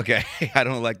 Okay, I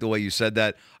don't like the way you said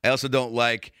that. I also don't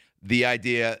like the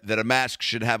idea that a mask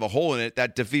should have a hole in it.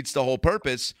 That defeats the whole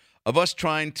purpose of us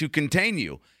trying to contain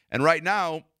you. And right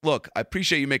now, look, I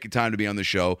appreciate you making time to be on the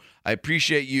show. I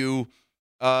appreciate you,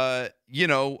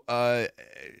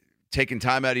 taking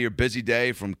time out of your busy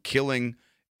day from killing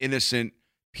innocent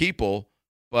people.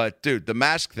 But, dude, the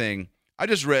mask thing, I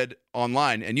just read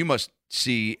online, and you must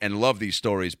see and love these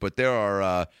stories, but there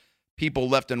are people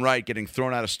left and right getting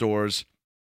thrown out of stores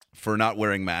for not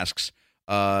wearing masks.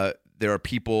 There are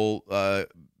people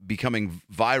becoming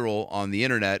viral on the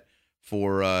internet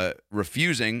for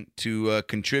refusing to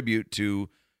contribute to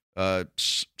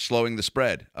slowing the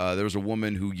spread. There was a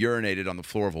woman who urinated on the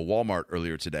floor of a Walmart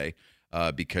earlier today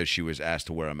because she was asked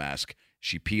to wear a mask.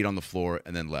 She peed on the floor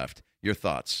and then left. Your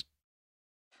thoughts?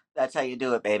 That's how you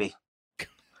do it, baby.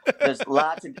 There's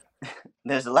lots of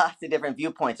different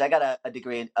viewpoints. I got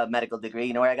a medical degree.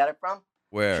 You know where I got it from?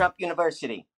 Where? Trump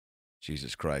University.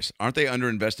 Jesus Christ. Aren't they under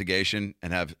investigation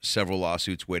and have several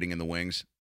lawsuits waiting in the wings?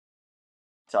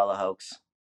 It's all a hoax.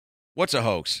 What's a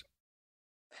hoax?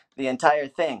 The entire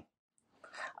thing.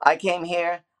 I came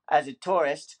here as a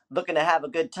tourist looking to have a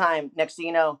good time. Next thing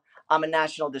you know, I'm a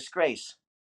national disgrace.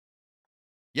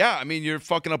 Yeah, I mean, you're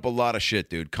fucking up a lot of shit,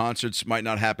 dude. Concerts might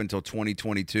not happen until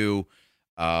 2022.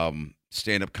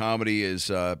 Stand-up comedy has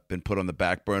been put on the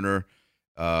back burner.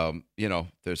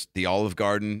 There's the Olive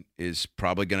Garden is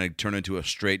probably going to turn into a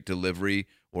straight delivery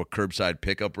or curbside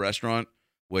pickup restaurant,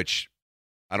 which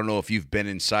I don't know if you've been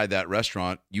inside that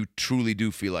restaurant. You truly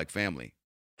do feel like family.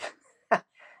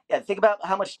 Yeah, think about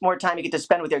how much more time you get to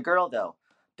spend with your girl, though.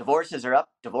 Divorces are up.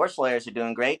 Divorce lawyers are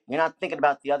doing great. You're not thinking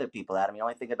about the other people, Adam. You're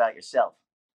only thinking about yourself.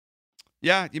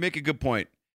 Yeah, you make a good point.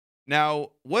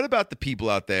 Now, what about the people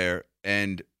out there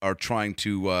and are trying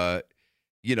to,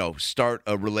 start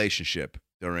a relationship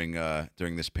during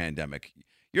this pandemic?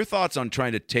 Your thoughts on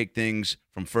trying to take things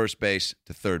from first base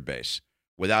to third base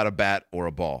without a bat or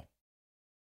a ball?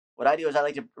 What I do is I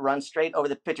like to run straight over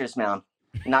the pitcher's mound,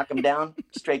 knock him down,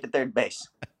 straight to third base.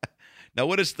 Now,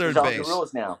 what is third There's all base? the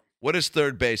rules now. What is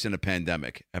third base in a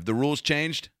pandemic? Have the rules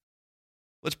changed?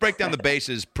 Let's break down the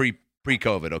bases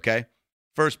pre-COVID, okay?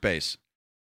 First base.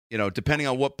 Depending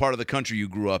on what part of the country you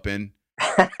grew up in,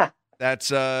 that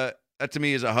to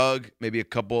me is a hug, maybe a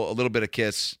little bit of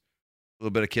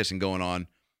kissing going on.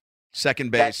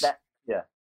 Second base. Yeah.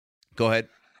 Go ahead.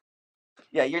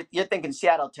 Yeah, you're thinking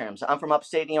Seattle terms. I'm from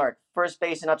upstate New York. First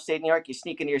base in upstate New York, you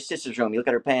sneak into your sister's room, you look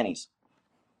at her panties.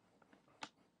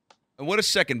 And what is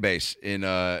second base in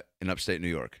upstate New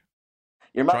York?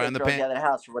 Your mother throws you out of the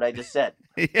house for what I just said.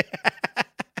 Yeah.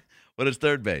 What is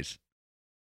third base?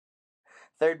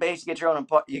 Third base, you get your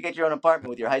own apartment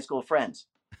with your high school friends.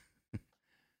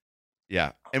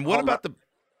 Yeah. And what about the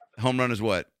home run is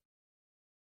what?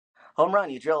 Home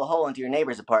run, you drill a hole into your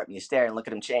neighbor's apartment, you stare and look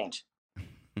at him change.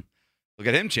 Look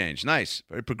at him change. Nice.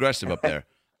 Very progressive up there.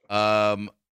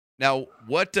 Now,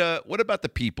 what about the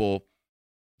people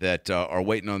that are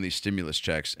waiting on these stimulus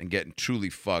checks and getting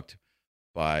truly fucked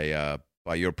by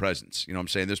your presence? You know what I'm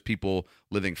saying? There's people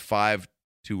living 5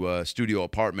 to a studio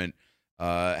apartment,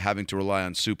 having to rely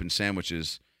on soup and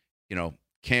sandwiches,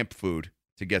 camp food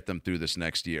to get them through this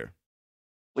next year.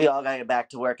 We all got to get back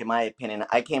to work, in my opinion.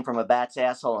 I came from a bat's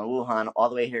asshole in Wuhan all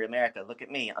the way here to America. Look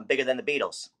at me. I'm bigger than the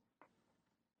Beatles.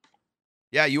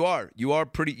 Yeah, you are.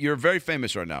 You're very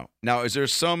famous right now. Now, is there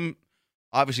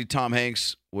obviously Tom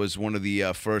Hanks was one of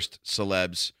the first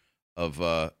celebs of,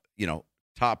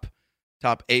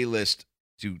 top A-list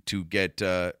to get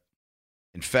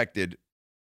infected.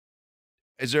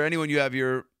 Is there anyone you have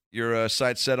your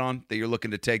sights set on that you're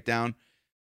looking to take down?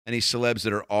 Any celebs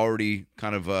that are already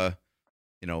kind of,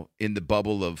 in the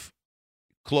bubble of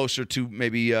closer to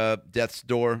maybe death's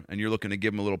door, and you're looking to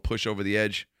give them a little push over the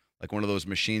edge, like one of those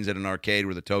machines at an arcade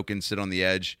where the tokens sit on the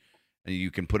edge, and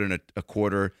you can put in a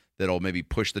quarter that'll maybe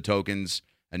push the tokens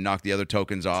and knock the other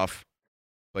tokens off.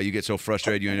 But you get so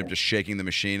frustrated, you end up just shaking the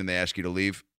machine, and they ask you to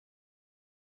leave.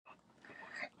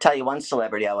 Tell you one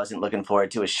celebrity I wasn't looking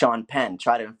forward to is Sean Penn.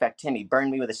 Tried to infect him. He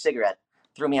burned me with a cigarette,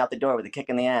 threw me out the door with a kick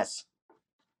in the ass.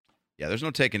 Yeah, there's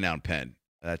no taking down Penn.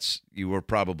 You were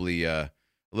probably a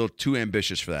little too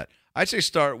ambitious for that. I'd say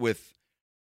start with,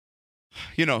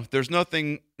 there's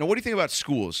nothing. Now, what do you think about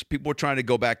schools? People are trying to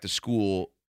go back to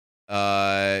school.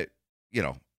 They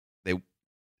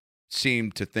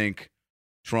seem to think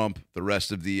Trump, the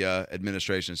rest of the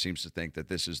administration seems to think that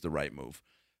this is the right move.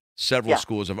 Several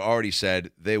schools have already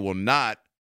said they will not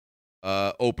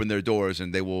open their doors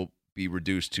and they will be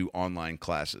reduced to online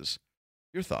classes.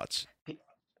 Your thoughts?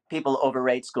 People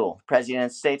overrate school. President of the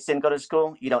United States didn't go to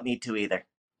school. You don't need to either.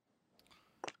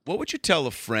 What would you tell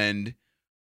a friend?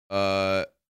 What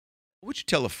would you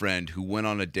tell a friend who went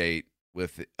on a date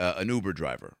with an Uber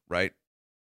driver, right?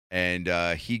 And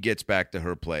he gets back to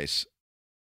her place,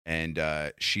 and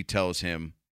she tells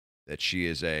him that she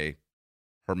is a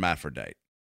hermaphrodite.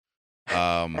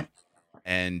 And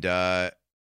the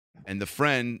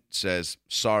friend says,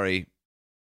 "Sorry,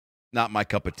 not my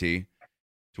cup of tea."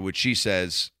 To which she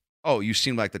says, "Oh, you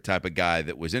seem like the type of guy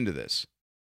that was into this."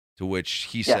 To which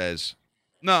he says,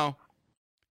 "No.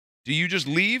 Do you just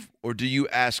leave, or do you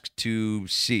ask to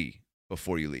see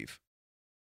before you leave?"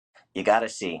 You gotta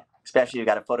see, especially if you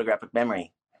got a photographic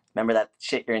memory. Remember that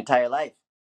shit your entire life.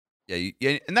 Yeah,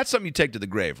 and that's something you take to the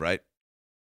grave, right?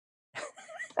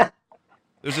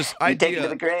 There's this idea. You take it to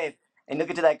the grave, and you'll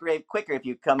get to that grave quicker if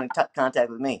you come in contact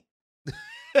with me.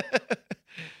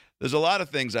 There's a lot of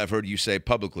things I've heard you say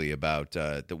publicly about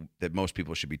that most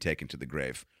people should be taken to the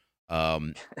grave.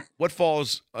 What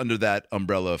falls under that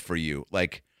umbrella for you?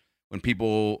 Like when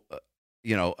people,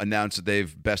 announce that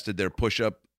they've bested their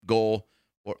push-up goal,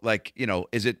 or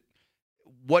is it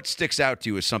what sticks out to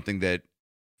you as something that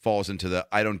falls into the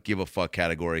I don't give a fuck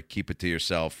category? Keep it to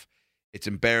yourself. It's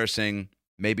embarrassing.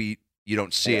 Maybe you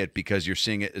don't see it because you're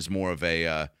seeing it as more of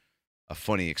a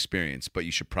funny experience, but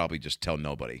you should probably just tell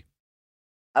nobody.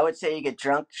 I would say you get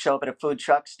drunk, show up at a food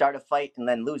truck, start a fight, and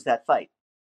then lose that fight,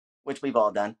 which we've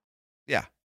all done. Yeah.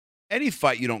 Any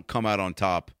fight you don't come out on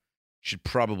top should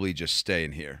probably just stay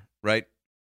in here, right?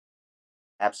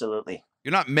 Absolutely.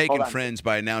 You're not making friends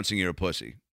by announcing you're a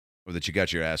pussy or that you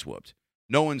got your ass whooped.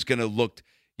 No one's going to look.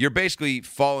 You're basically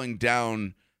falling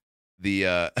down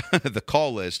the the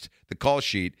call list, the call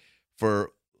sheet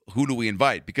for who do we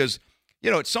invite? Because,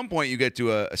 at some point you get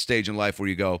to a stage in life where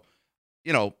you go,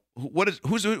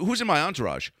 who's in my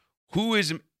entourage? Who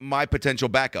is my potential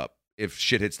backup if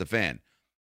shit hits the fan?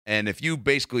 And if you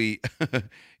basically,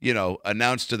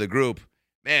 announce to the group,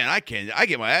 man, I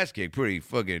get my ass kicked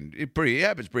it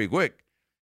happens pretty quick.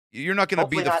 You're not going to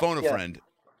be the phone a friend.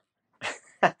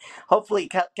 Hopefully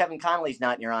Kevin Connolly's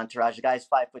not in your entourage. The guy's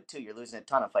 5'2". You're losing a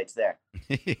ton of fights there.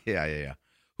 Yeah.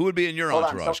 Who would be in your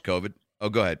entourage, COVID? Oh,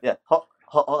 go ahead. Yeah, hold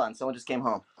on. Someone just came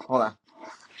home. Hold on.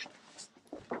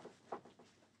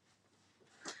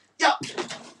 Yo! Get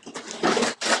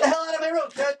the hell out of my room,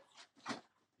 kid!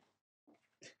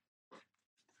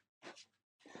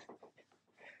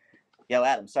 Yo,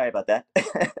 Adam, sorry about that.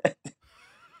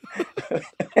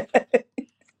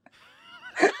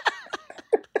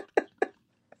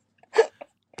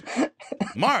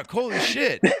 Mark, holy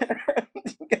shit.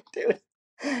 Dude.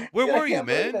 Where were you,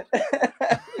 man?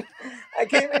 I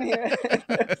came in here.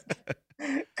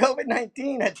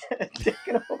 COVID-19 had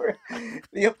taken over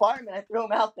the apartment. I threw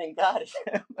him out, thank God.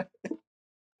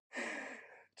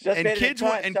 Just and made kids it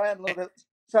want time. Sorry, I'm a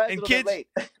little bit late.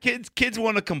 Kids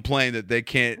want to complain that they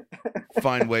can't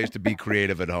find ways to be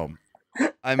creative at home.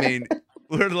 I mean,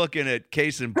 we're looking at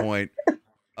case in point.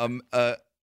 A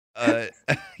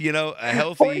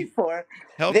healthy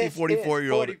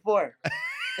 44-year-old. 44.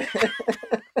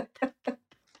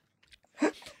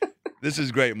 This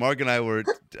is great. Mark and I were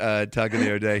talking the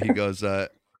other day. He goes,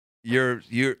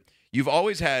 you've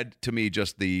always had, to me,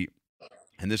 just and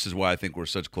this is why I think we're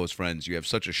such close friends. You have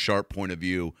such a sharp point of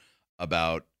view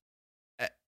about.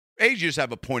 You just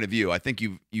have a point of view. I think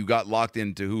you got locked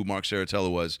into who Mark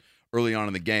Saratella was early on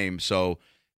in the game. So,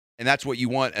 and that's what you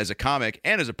want as a comic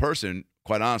and as a person,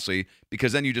 quite honestly,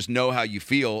 because then you just know how you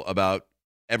feel about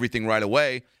everything right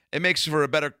away. It makes for a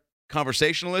better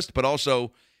conversationalist, but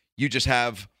also you just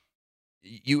have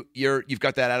you've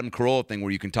got that Adam Carolla thing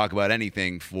where you can talk about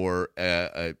anything for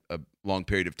a long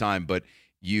period of time, but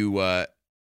you are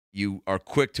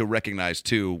quick to recognize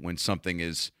too when something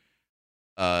is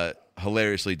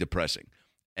hilariously depressing.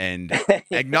 And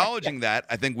acknowledging that,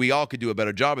 I think we all could do a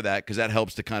better job of that because that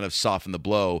helps to kind of soften the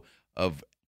blow of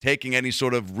taking any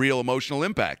sort of real emotional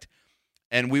impact.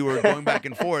 And we were going back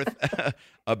and forth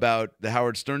about the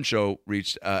Howard Stern show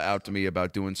reached out to me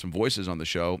about doing some voices on the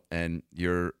show, and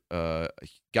you're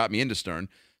got me into Stern.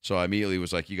 So I immediately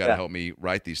was like, you got to help me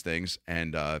write these things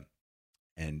and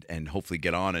hopefully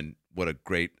get on. And what a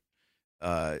great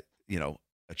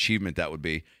achievement that would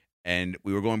be. And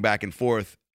we were going back and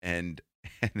forth, and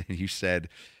then you said,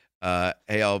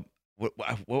 "Hey,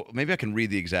 maybe I can read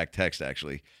the exact text.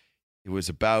 Actually, it was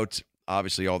about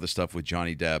obviously all the stuff with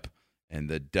Johnny Depp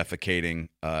and the defecating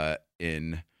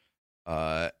in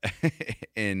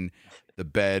in the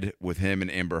bed with him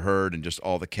and Amber Heard, and just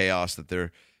all the chaos that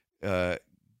they're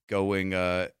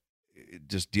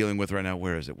just dealing with right now.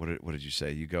 Where is it? What did you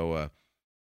say? You go,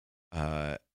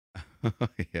 yeah.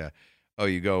 Oh,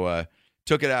 you go."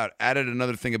 Took it out, added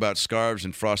another thing about scarves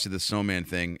and Frosty the Snowman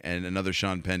thing, and another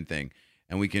Sean Penn thing,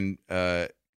 and we can add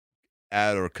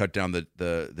or cut down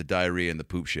the diarrhea and the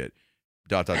poop shit. ...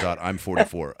 I'm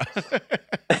 44.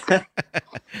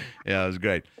 Yeah, it was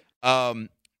great.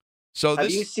 So have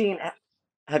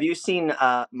you seen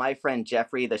My Friend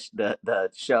Jeffrey, the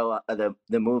show, the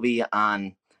movie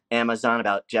on Amazon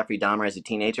about Jeffrey Dahmer as a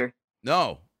teenager?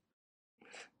 No.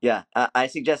 Yeah, I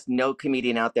suggest no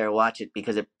comedian out there watch it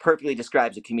because it perfectly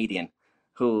describes a comedian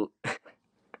who,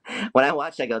 when I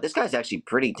watched, I go, this guy's actually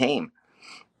pretty tame.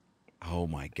 Oh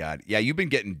my God! Yeah, you've been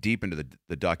getting deep into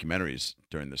the documentaries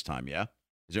during this time. Yeah,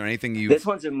 is there anything you? This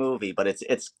one's a movie, but it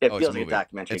feels like a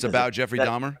documentary. It's about Jeffrey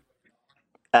Dahmer.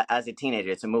 As a teenager,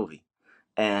 it's a movie,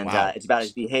 and it's about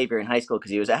his behavior in high school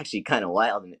because he was actually kind of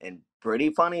wild and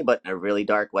pretty funny, but in a really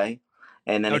dark way.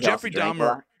 And then Jeffrey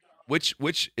Dahmer, which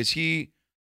is he?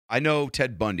 I know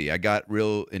Ted Bundy. I got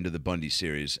real into the Bundy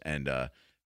series and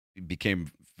became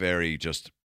very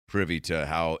just privy to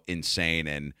how insane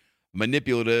and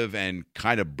manipulative and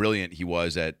kind of brilliant he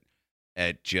was at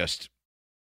just,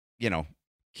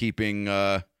 keeping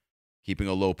a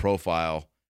low profile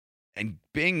and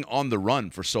being on the run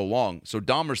for so long. So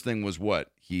Dahmer's thing was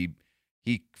what? He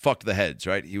he fucked the heads,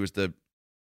 right? He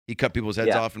cut people's heads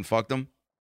Yeah. off and fucked them.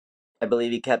 I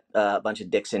believe he kept a bunch of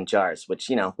dicks in jars, which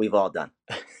we've all done.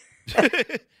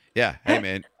 Yeah. Hey,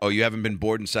 man. Oh, you haven't been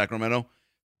bored in Sacramento?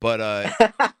 But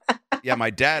yeah, my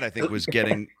dad, I think, was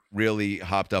getting really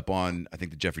hopped up on, I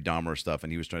think, the Jeffrey Dahmer stuff,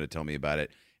 and he was trying to tell me about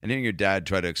it. And hearing your dad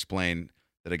try to explain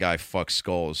that a guy fucks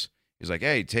skulls, he's like,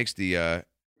 hey, he takes the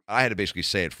I had to basically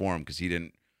say it for him because he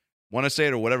didn't want to say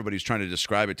it or whatever, but he's trying to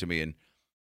describe it to me.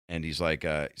 And he's like,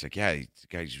 yeah, the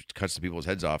guy just cuts the people's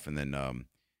heads off and then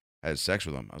has sex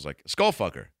with them. I was like, skull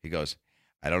fucker. He goes,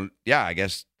 I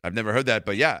guess I've never heard that,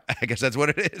 but yeah, I guess that's what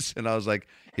it is. And I was like,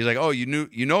 he's like, oh,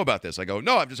 you know about this? I go,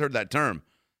 no, I've just heard that term.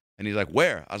 And he's like,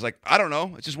 where? I was like, I don't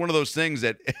know. It's just one of those things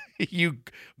that you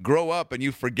grow up and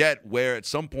you forget where at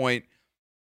some point,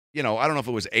 I don't know if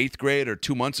it was 8th grade or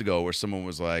 2 months ago where someone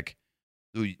was like,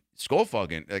 dude, skull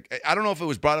fucking. Like, I don't know if it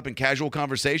was brought up in casual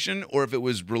conversation or if it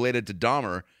was related to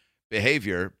Dahmer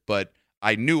behavior, but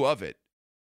I knew of it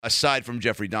aside from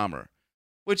Jeffrey Dahmer,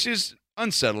 which is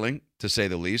unsettling to say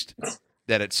the least,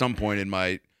 that at some point in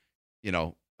my,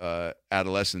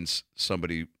 adolescence,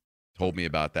 somebody told me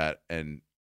about that. And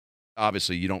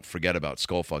obviously you don't forget about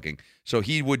skull fucking. So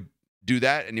he would do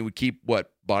that and he would keep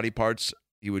body parts?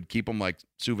 He would keep them like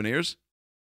souvenirs?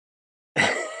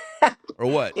 Or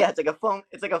what? Yeah, it's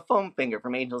like a foam finger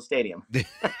from Angel Stadium.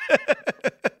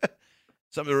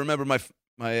 Something to remember my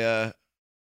fans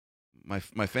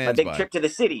A big by. trip to the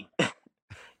city.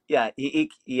 Yeah, he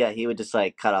would just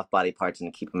like cut off body parts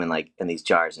and keep them in these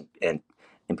jars, and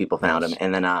people found them.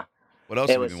 And then what else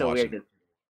it have you was been so watching? weird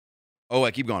Oh,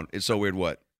 I keep going. It's so weird.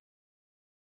 What?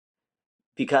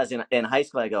 because in high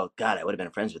school I go, God, I would have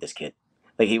been friends with this kid.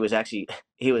 Like he was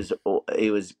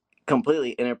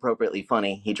completely inappropriately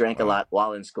funny. He drank a lot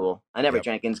while in school. I never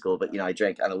drank in school, but I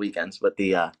drank on the weekends. But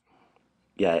it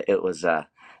was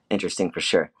interesting for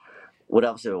sure. What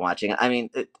else have I been watching? I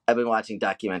mean, I've been watching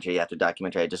documentary after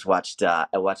documentary. I watched the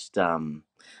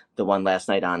one last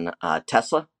night on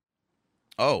Tesla.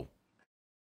 Oh.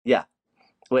 Yeah,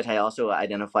 which I also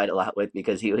identified a lot with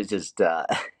because he was just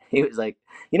he was like,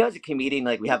 as a comedian,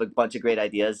 like we have a bunch of great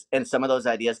ideas, and some of those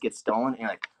ideas get stolen, and you're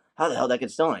like, how the hell did that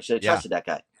get stolen? I should have trusted that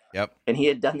guy. Yep. And he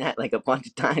had done that like a bunch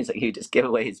of times. Like he would just give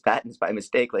away his patents by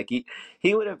mistake. Like he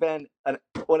would have been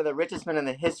one of the richest men in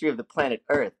the history of the planet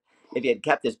Earth if he had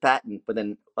kept his patent. But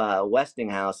then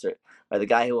Westinghouse or the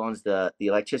guy who owns the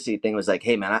electricity thing was like,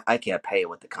 hey man, I can't pay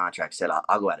what the contract said.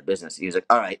 I'll go out of business. He was like,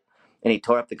 all right. And he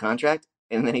tore up the contract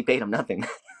and then he paid him nothing.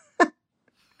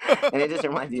 And it just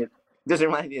reminds me.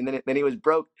 And then he was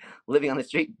broke, living on the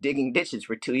street, digging ditches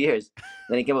for 2 years.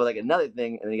 Then he came up with like another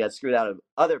thing, and then he got screwed out of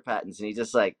other patents. And he's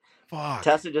just like, fuck.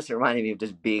 Tesla just reminded me of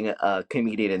just being a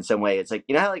comedian in some way. It's like,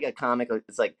 how like a comic,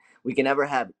 it's like we can never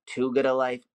have too good a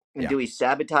life. And do we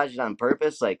sabotage it on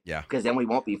purpose? Like, because then we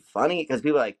won't be funny. Because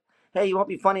people are like, hey, you won't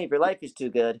be funny if your life is too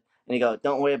good. And you go,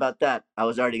 don't worry about that. I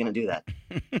was already going to do that.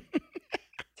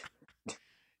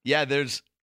 Yeah,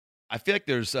 I feel like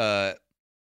there's Elon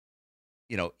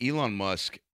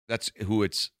Musk, that's who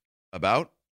it's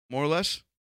about, more or less?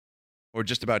 Or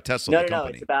just about Tesla, the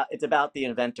company? No, it's about the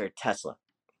inventor, Tesla.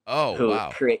 Oh,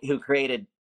 wow. Who created,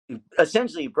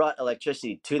 essentially brought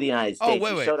electricity to the United States. Oh,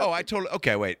 wait.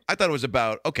 Okay, wait. I thought it was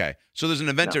about, okay. So there's an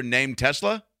inventor named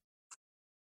Tesla?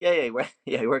 Yeah,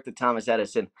 he worked with Thomas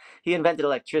Edison. He invented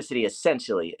electricity,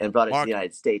 essentially, and brought it to the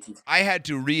United States. I had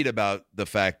to read about the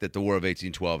fact that the War of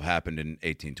 1812 happened in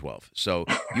 1812. So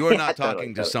you are not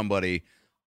talking to somebody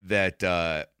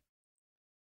that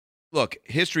look,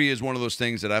 history is one of those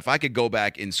things that if I could go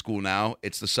back in school now,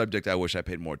 it's the subject I wish I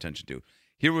paid more attention to.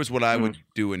 Here was what I would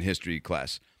do in history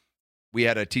class. We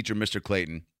had a teacher, Mr.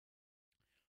 Clayton.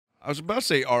 I was about to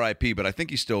say R.I.P., but I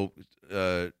think he's still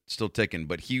ticking.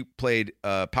 But he played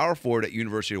power forward at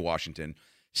University of Washington,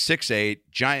 6'8",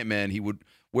 giant man. He would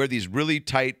wear these really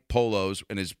tight polos,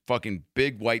 and his fucking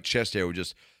big white chest hair would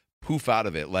just poof out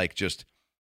of it, like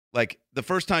the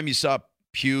first time you saw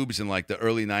pubes in like the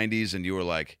early 90s and you were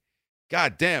like,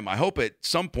 God damn, I hope at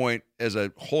some point as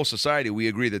a whole society we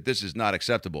agree that this is not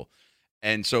acceptable.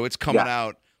 And so it's coming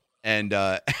out, and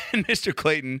Mr.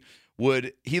 Clayton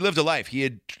he lived a life. He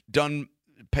had done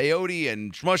peyote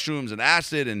and mushrooms and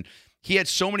acid, and he had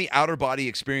so many outer body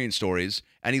experience stories,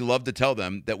 and he loved to tell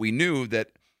them that we knew that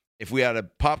if we had a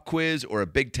pop quiz or a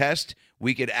big test,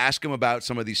 we could ask him about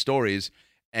some of these stories,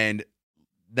 and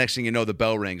next thing you know, the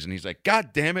bell rings, and he's like,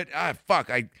 God damn it.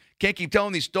 Fuck, I can't keep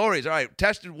telling these stories. All right,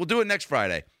 test it. We'll do it next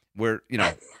Friday. We're,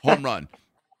 home run.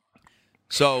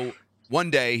 So one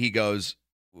day he goes,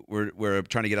 we're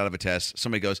trying to get out of a test.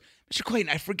 Somebody goes, Mr. Clayton,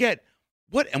 I forget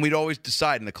what, and we'd always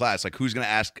decide in the class, like, who's going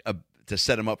to ask to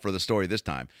set him up for the story this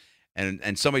time.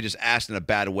 and somebody just asked in a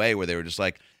bad way where they were just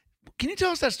like, "Can you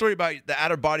tell us that story about the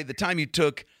outer body? The time you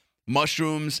took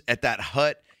mushrooms at that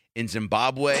hut in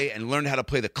Zimbabwe and learned how to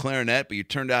play the clarinet, but you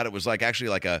turned out it was like actually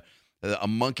like a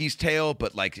monkey's tail,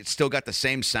 but like it still got the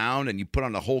same sound, and you put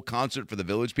on a whole concert for the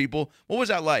village people. What was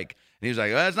that like?" And he was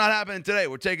like, "That's not happening today.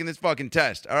 We're taking this fucking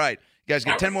test. All right, you guys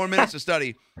get 10 more minutes to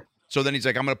study." So then he's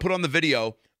like, "I'm going to put on the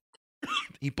video."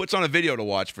 He puts on a video to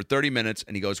watch for 30 minutes,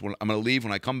 and he goes, "Well, I'm going to leave.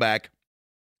 When I come back,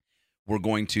 we're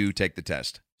going to take the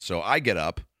test." So I get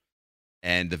up,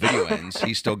 and the video ends.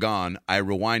 He's still gone. I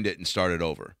rewind it and start it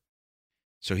over.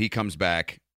 So he comes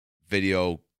back,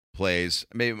 video plays.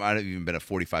 Maybe it might have even been a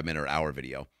 45-minute or hour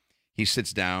video. He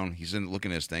sits down. He's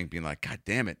looking at his thing, being like, "God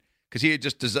damn it." Because he had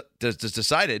just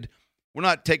decided, we're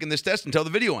not taking this test until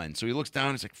the video ends. So he looks down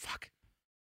and he's like, "Fuck.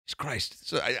 Jesus Christ."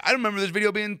 So I remember this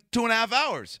video being 2.5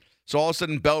 hours. So all of a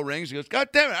sudden, bell rings. He goes, "God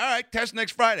damn it. All right, test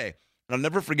next Friday." And I'll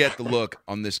never forget the look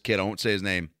on this kid. I won't say his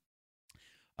name.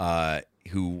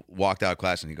 Who walked out of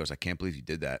class and he goes, "I can't believe you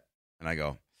did that." And I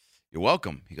go, "You're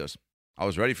welcome." He goes, "I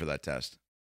was ready for that test."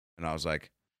 And I was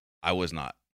like, "I was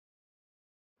not."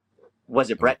 Was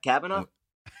it Brett Kavanaugh?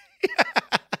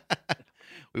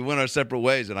 We went our separate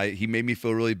ways, and he made me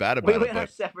feel really bad about We it. went our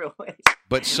separate ways.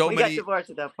 But We got divorced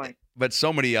at that point. But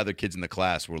so many other kids in the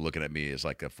class were looking at me as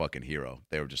like a fucking hero.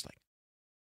 They were just like,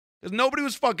 because nobody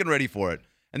was fucking ready for it,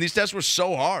 and these tests were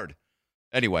so hard.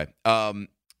 Anyway, well,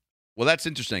 that's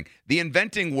interesting. The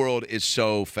inventing world is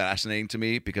so fascinating to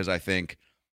me because I think,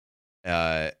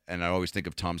 and I always think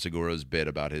of Tom Segura's bit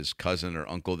about his cousin or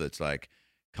uncle that's like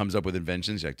comes up with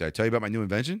inventions. He's like, "Did I tell you about my new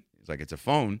invention?" He's like, "It's a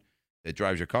phone that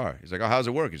drives your car." He's like, "Oh, how's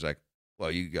it work?" He's like,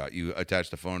 "Well, you attach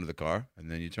the phone to the car and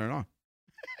then you turn it on."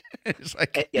 It's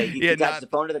like, Yeah, you attach the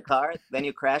phone to the car, then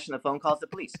you crash, and the phone calls the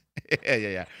police.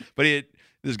 Yeah. But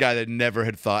this guy that never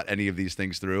had thought any of these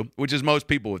things through, which is most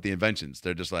people with the inventions.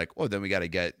 They're just like, "Well, then we got to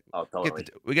get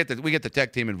we get the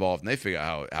tech team involved, and they figure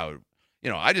out how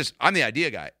I'm the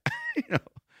idea guy."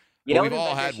 We've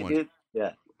all had one.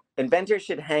 Yeah, inventors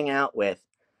should hang out with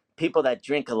people that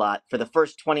drink a lot for the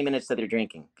first 20 minutes that they're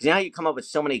drinking. Because you know how you come up with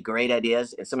so many great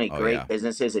ideas and so many great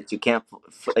businesses that you can't,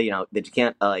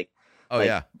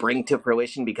 bring to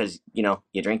fruition because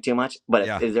you drink too much. But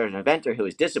if there's an inventor who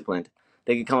is disciplined,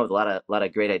 they can come up with a lot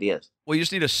of great ideas. Well, you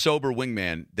just need a sober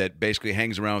wingman that basically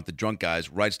hangs around with the drunk guys,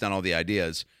 writes down all the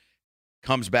ideas,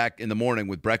 comes back in the morning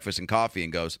with breakfast and coffee,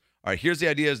 and goes, "All right, here's the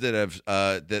ideas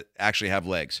that actually have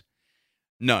legs."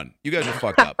 None. You guys are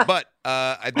fucked up. But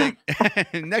I think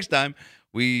next time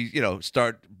we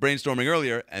start brainstorming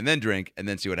earlier and then drink and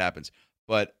then see what happens.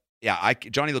 But yeah,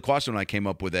 Johnny LaQuasto and I came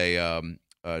up with a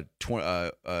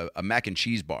mac and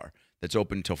cheese bar that's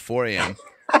open till 4 a.m.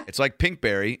 It's like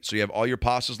Pinkberry, so you have all your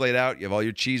pastas laid out, you have all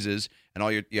your cheeses, and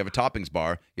you have a toppings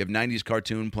bar. You have 90s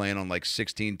cartoon playing on like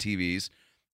 16 TVs,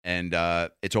 and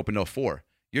it's open till 4.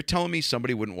 You're telling me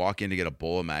somebody wouldn't walk in to get a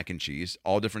bowl of mac and cheese,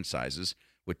 all different sizes,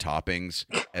 with toppings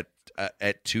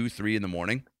at 2, 3 in the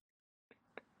morning?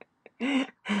 I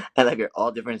love your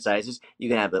all different sizes. You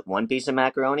can have one piece of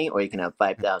macaroni, or you can have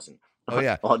 5,000. Oh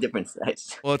yeah, all different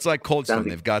sizes. Well, it's like Cold Stone.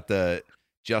 They've got the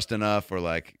just enough, or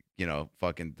like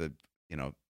fucking the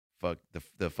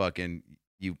the fucking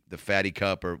the fatty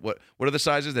cup, or what are the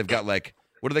sizes? They've got like,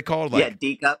 what are they called? Like,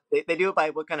 D cup. They do it by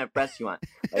what kind of press you want.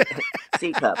 Like,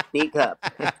 C cup, D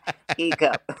cup, E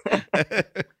cup.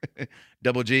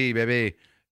 Double G, baby.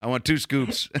 I want 2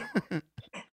 scoops.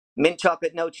 Mint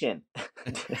chocolate, no chin.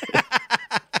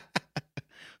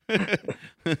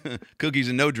 Cookies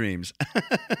and no dreams.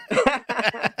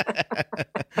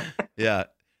 Yeah.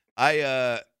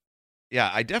 I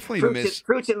definitely miss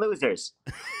fruits and losers.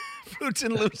 Fruits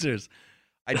and losers.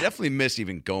 I definitely miss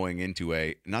even going into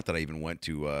not that I even went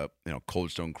to Cold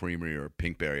Stone Creamery or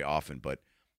Pinkberry often, but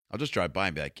I'll just drive by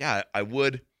and be like, yeah, I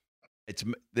would.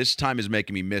 This time is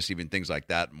making me miss even things like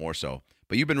that more so.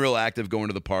 But you've been real active going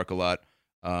to the park a lot.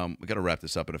 We got to wrap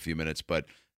this up in a few minutes, but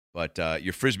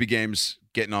your Frisbee game's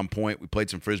getting on point. We played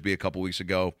some Frisbee a couple weeks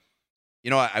ago.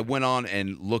 I went on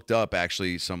and looked up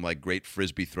actually some like great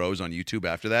Frisbee throws on YouTube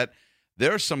after that.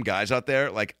 There are some guys out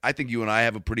there, like I think you and I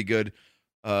have a pretty good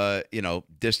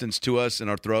distance to us in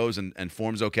our throws and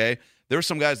form's okay. There are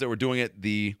some guys that were doing it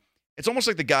it's almost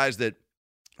like the guys that,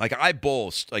 like I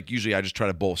bowl, like usually I just try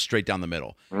to bowl straight down the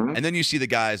middle. Mm-hmm. And then you see the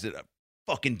guys that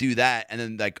fucking do that and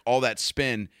then like all that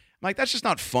spin. I'm like, that's just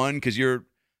not fun because you're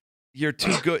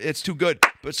too good. It's too good.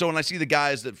 But so when I see the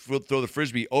guys that throw the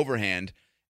Frisbee overhand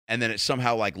and then it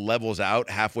somehow like levels out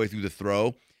halfway through the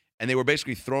throw, and they were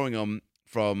basically throwing them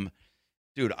from,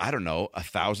 dude, I don't know,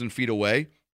 1,000 feet away.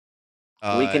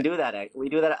 We can do that. We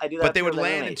do that. I do that. But they would for the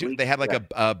land roommate. into. They had like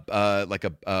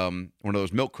one of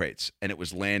those milk crates, and it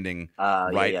was landing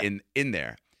right in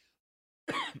there.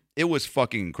 It was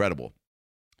fucking incredible.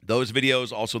 Those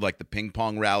videos, also like the ping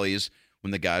pong rallies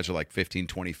when the guys are like 15,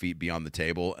 20 feet beyond the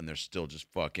table, and they're still just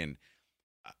fucking,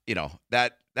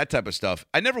 that type of stuff.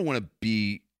 I never want to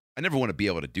be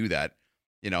able to do that.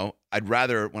 I'd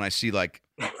rather when I see like,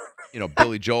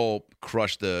 Billy Joel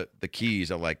crush the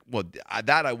keys. I'm like, well, I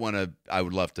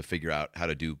would love to figure out how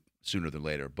to do sooner than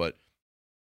later. But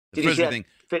the Did you frisbee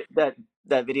see thing,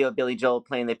 that video of Billy Joel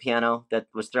playing the piano that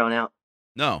was thrown out?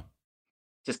 no.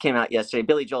 Just came out yesterday.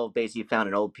 Billy Joel basically found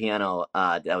an old piano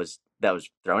that was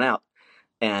thrown out,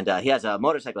 and he has a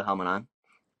motorcycle helmet on,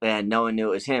 and no one knew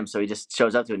it was him. So he just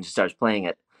shows up to it and just starts playing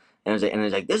it, and it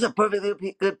was like, "This is a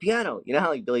perfectly good piano." You know how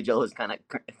like Billy Joel is kind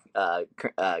of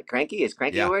cranky. Is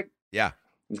cranky a word? Yeah.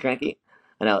 He's cranky.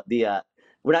 I know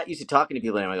we're not used to talking to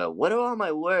people anymore. I go, what are all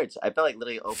my words? I felt like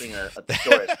literally opening a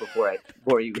thesaurus before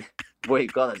you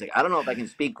go. I was like, I don't know if I can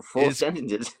speak full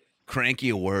sentences. Cranky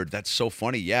a word. That's so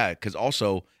funny. Yeah, because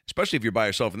also, especially if you're by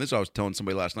yourself, and this I was telling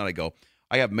somebody last night,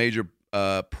 I have major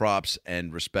props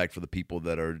and respect for the people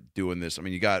that are doing this. I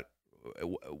mean, you got a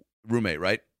roommate,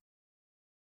 right?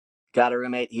 Got a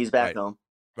roommate. He's back home.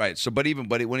 Right. So, but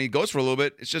when he goes for a little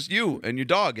bit, it's just you and your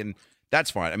dog, and that's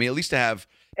fine. I mean, at least to have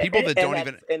people that don't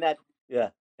even.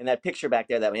 And that picture back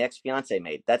there that my ex-fiance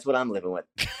made. That's what I'm living with.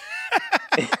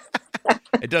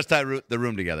 It does tie the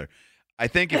room together. I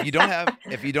think if you don't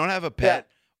have a pet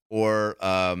or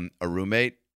a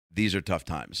roommate, these are tough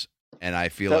times. And I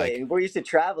feel like we're used to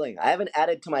traveling. I haven't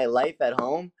added to my life at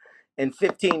home in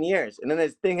 15 years. And then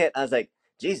this thing hit. I was like,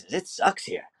 Jesus, it sucks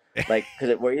here. Like,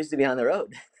 because we're used to be on the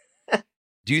road.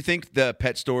 Do you think the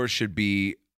pet stores should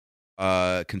be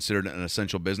considered an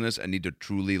essential business and need to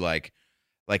truly like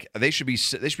they should be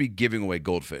giving away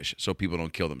goldfish so people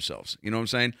don't kill themselves? You know what I'm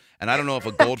saying? And I don't know if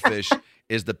a goldfish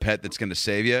is the pet that's going to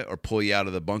save you or pull you out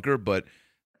of the bunker, but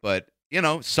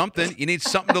something, you need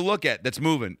something to look at that's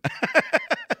moving.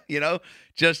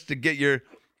 Just to get your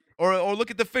or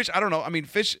look at the fish. I don't know. I mean,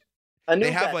 fish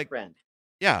they have like friend.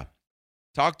 Yeah.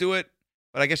 Talk to it,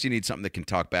 but I guess you need something that can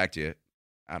talk back to you.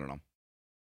 I don't know.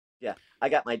 Yeah. I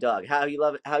got my dog. How you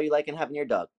liking having your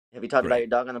dog? Have you talked about your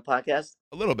dog on the podcast?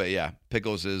 A little bit, yeah.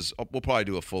 Pickles we'll probably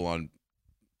do a full-on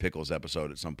Pickles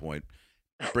episode at some point.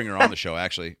 Bring her on the show,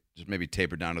 actually. Just maybe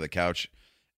tape her down to the couch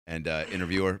and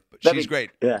interview her. But she's great.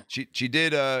 Yeah. She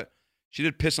did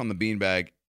piss on the beanbag,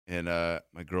 and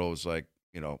my girl was like,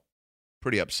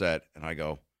 pretty upset. And I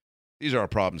go, these are our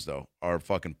problems, though. Our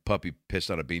fucking puppy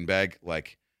pissed on a beanbag.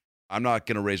 Like, I'm not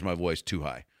going to raise my voice too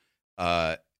high.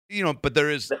 But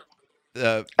there is...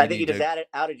 I think you just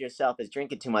outed yourself as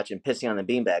drinking too much and pissing on the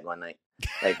beanbag one night.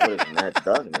 Like, what is it, man? It's a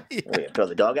dog in there. Yeah. Throw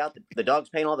the dog out. The dog's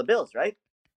paying all the bills, right?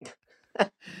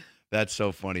 That's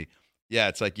so funny. Yeah,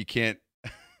 it's like you can't.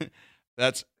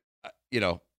 That's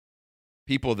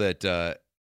people that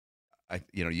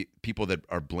people that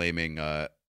are blaming.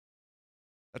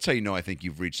 That's how I think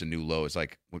you've reached a new low. It's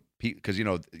like because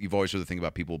you've always heard the thing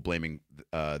about people blaming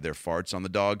their farts on the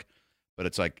dog, but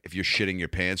it's like if you're shitting your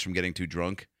pants from getting too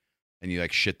drunk. And you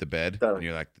like shit the bed, and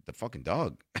you're like the fucking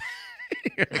dog.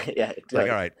 Yeah, it's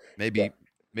like all right,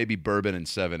 maybe bourbon and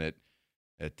 7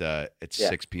 at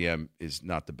 6 p.m. is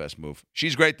not the best move.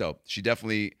 She's great though. She's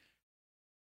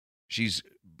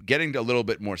getting a little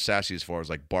bit more sassy as far as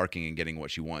like barking and getting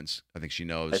what she wants. I think she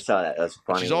knows. I saw that. That's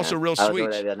funny. She's also real sweet. I was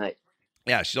over there the other night.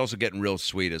 Yeah, she's also getting real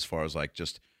sweet as far as like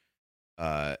just.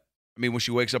 I mean, when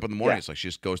she wakes up in the morning, it's like she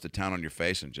just goes to town on your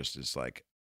face and just is like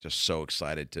just so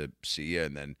excited to see you,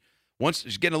 and then. Once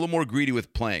she's getting a little more greedy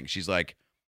with playing, she's like,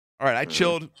 all right, I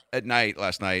chilled at night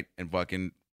last night and fucking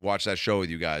watched that show with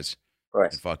you guys.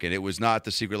 Right. And fucking, it was not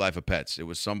The Secret Life of Pets. It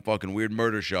was some fucking weird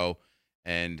murder show.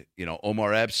 And,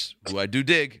 Omar Epps, who I do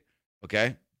dig,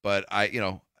 okay? But it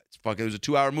was a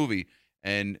 2-hour movie.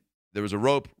 And there was a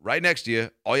rope right next to you.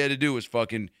 All you had to do was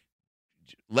fucking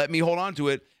let me hold on to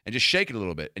it and just shake it a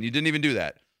little bit. And you didn't even do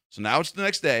that. So now it's the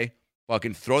next day.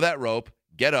 Fucking throw that rope,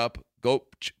 get up, go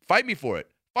fight me for it.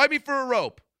 Fight me for a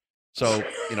rope. So,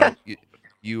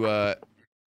 you and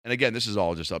again, this is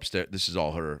all just upstairs. This is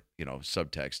all her,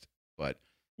 subtext. But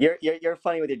you're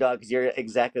funny with your dog because you're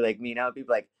exactly like me. Now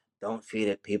people are like, don't feed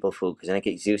it people food because then it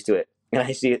gets used to it. And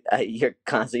I see you're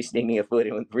constantly sneaking a food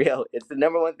in with Rio. It's the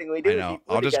number one thing we do. I know.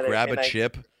 I'll just grab a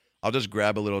chip. I'll just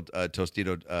grab a little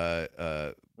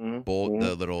Tostito bowl,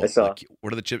 the little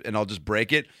what are the chips, and I'll just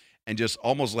break it. And just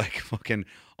almost like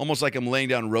I'm laying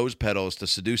down rose petals to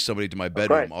seduce somebody to my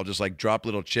bedroom. I'll just like drop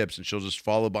little chips, and she'll just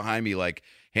follow behind me like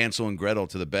Hansel and Gretel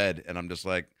to the bed. And I'm just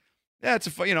like, yeah, it's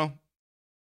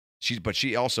But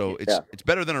she also Yeah. it's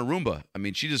better than a Roomba. I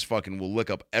mean, she just fucking will lick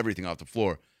up everything off the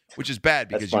floor, which is bad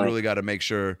That's because you funny. really got to make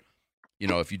sure,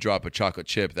 if you drop a chocolate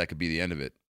chip, that could be the end of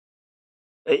it.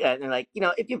 Yeah, and they're like,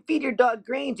 if you feed your dog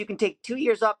grains, you can take 2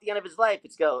 years off the end of his life.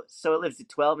 So it lives to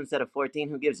 12 instead of 14.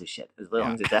 Who gives a shit? As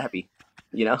long as it's happy,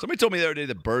 Somebody told me the other day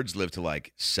that birds live to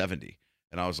like 70,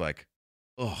 and I was like,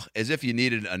 oh, as if you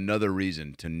needed another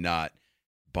reason to not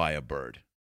buy a bird.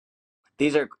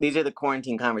 These are the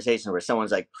quarantine conversations where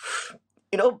someone's like,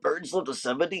 birds live to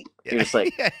 70. You're just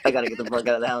like, I gotta get the fuck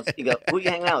out of the house. You go, who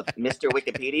you hanging out with, Mr.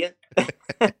 Wikipedia?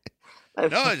 No,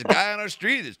 there's a guy on our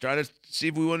street that's trying to see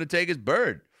if we want to take his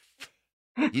bird.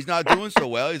 He's not doing so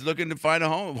well. He's looking to find a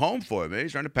home for it, man.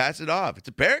 He's trying to pass it off. It's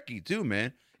a parakeet too,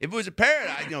 man. If it was a parrot,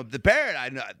 I like the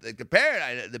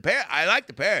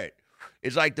parrot.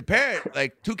 It's like the parrot,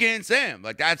 like Toucan Sam.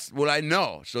 Like that's what I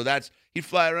know. So he'd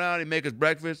fly around, he'd make us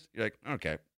breakfast. You're like,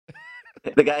 okay.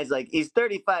 The guy's like, he's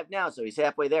 35 now, so he's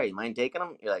halfway there. You mind taking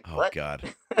him? You're like, Oh what?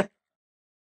 God. Yeah,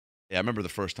 I remember the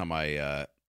first time I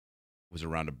was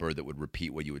around a bird that would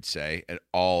repeat what you would say, and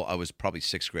I was probably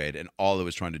 6th grade, and all it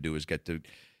was trying to do was get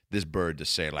this bird to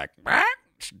say like,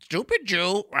 stupid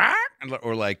Jew,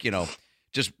 or like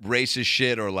just racist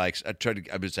shit, or like I'd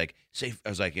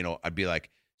be like,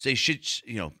 say shit,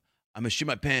 I'm gonna shit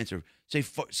my pants, or say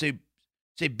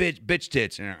bitch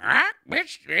tits, and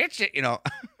bitch,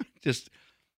 just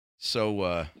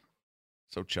so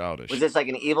childish. Was this like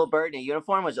an evil bird in a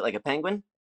uniform? Was it like a penguin?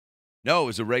 No, it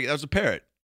was that was a parrot.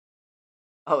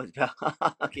 Oh,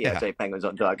 okay, Yeah. I'll say penguin's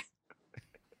own dog.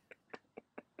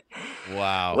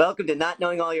 Wow. Welcome to Not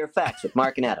Knowing All Your Facts with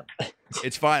Mark and Adam.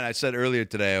 It's fine. I said earlier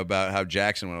today about how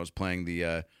Jackson, when I was playing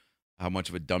how much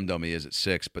of a dum-dum he is at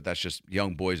 6, but that's just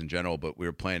young boys in general. But we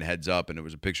were playing Heads Up, and it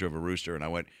was a picture of a rooster, and I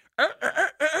went,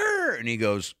 and he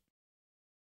goes,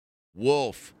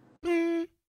 wolf. And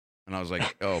I was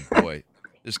like, oh, boy,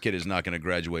 this kid is not going to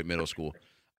graduate middle school.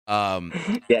 Yeah,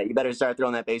 you better start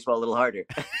throwing that baseball a little harder.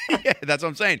 Yeah, that's what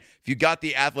I'm saying. If you got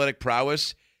the athletic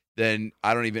prowess, then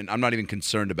I'm not even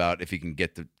concerned about if he can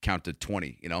get to count to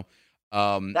 20,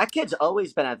 That kid's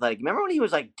always been athletic. Remember when he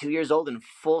was like 2 years old and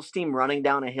full steam running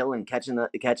down a hill and catching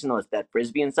that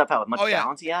frisbee and stuff? How much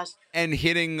balance he has, and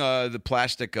hitting the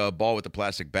plastic ball with the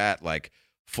plastic bat, like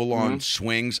full on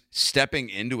swings, stepping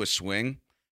into a swing.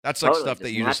 That's like stuff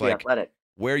that you just like. Athletic.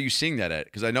 Where are you seeing that at?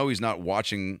 Because I know he's not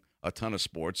watching a ton of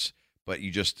sports, but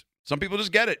some people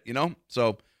just get it,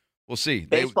 So we'll see.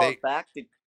 Baseball's back.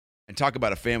 And talk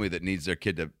about a family that needs their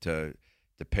kid to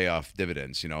pay off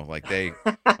dividends, like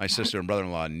my sister and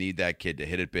brother-in-law need that kid to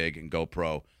hit it big and go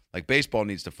pro. Like baseball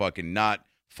needs to fucking not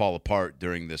fall apart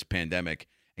during this pandemic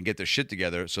and get their shit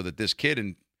together so that this kid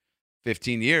in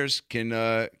 15 years can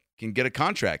get a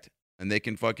contract and they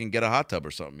can fucking get a hot tub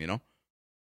or something,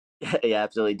 Yeah,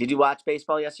 absolutely. Did you watch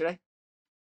baseball yesterday?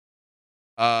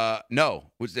 No.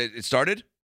 It started?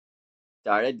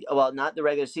 Started. Well, not the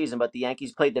regular season, but the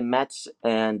Yankees played the Mets,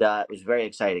 and it was very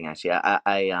exciting, actually.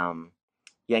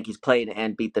 Yankees played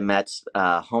and beat the Mets,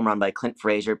 home run by Clint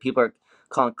Frazier. People are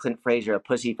calling Clint Frazier a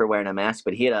pussy for wearing a mask,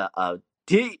 but he had a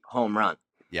deep home run.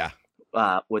 Yeah.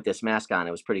 With this mask on.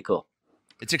 It was pretty cool.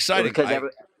 It's exciting.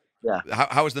 Yeah.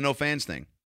 How was the no fans thing?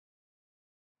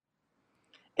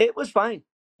 It was fine.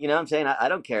 You know what I'm saying? I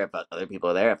don't care if other people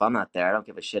are there. If I'm not there, I don't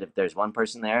give a shit if there's one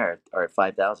person there or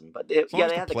 5,000. But they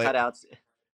had the cutouts.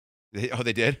 Oh,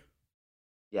 they did?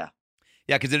 Yeah.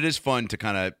 Yeah, because it is fun to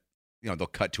kind of, they'll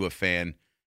cut to a fan.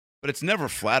 But it's never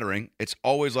flattering. It's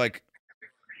always like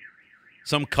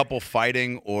some couple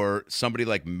fighting or somebody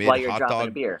like mid While you're hot dropping dog.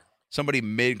 a beer. Somebody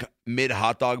mid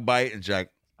hot dog bite and it's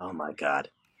like, oh my God.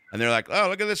 And they're like, oh,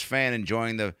 look at this fan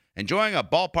enjoying a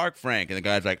ballpark Frank. And the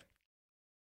guy's like,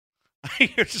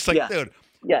 you're just like, dude,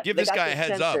 give this guy a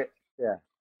heads up. Yeah.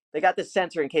 They got the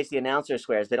sensor in case the announcer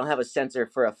swears. They don't have a sensor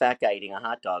for a fat guy eating a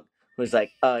hot dog who's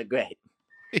like, great.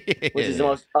 Which is the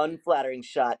most unflattering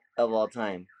shot of all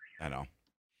time. I know.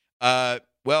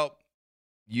 Well,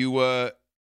 you're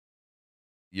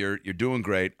doing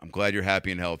great. I'm glad you're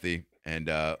happy and healthy.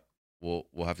 And we'll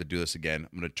have to do this again.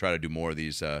 I'm going to try to do more of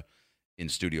these in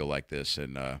studio like this.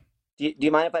 And do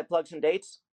you mind if I plug some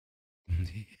dates?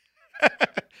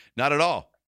 Not at all.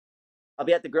 I'll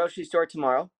be at the grocery store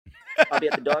tomorrow. I'll be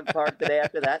at the dog park the day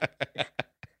after that.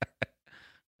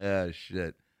 Oh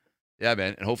shit. Yeah,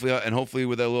 man. And hopefully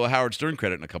with a little Howard Stern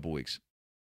credit in a couple weeks.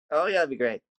 Oh yeah, that'd be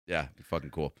great. Yeah, be fucking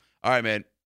cool. All right, man.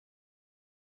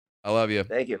 I love you.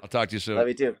 Thank you. I'll talk to you soon. Love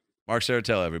you too. Mark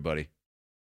Saratella, everybody.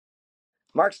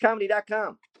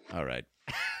 MarksComedy.com. All right.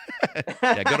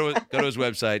 Yeah, go to his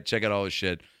website, check out all his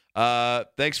shit.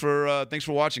 Thanks for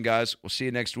watching, guys. We'll see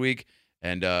you next week.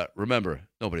 And remember,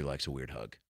 nobody likes a weird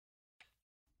hug.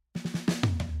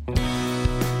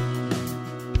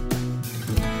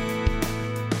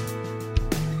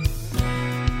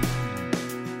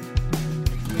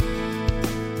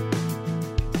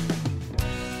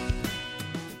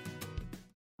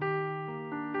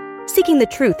 Seeking the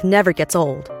truth never gets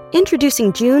old.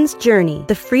 Introducing June's Journey,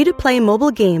 the free-to-play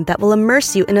mobile game that will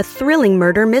immerse you in a thrilling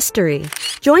murder mystery.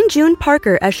 Join June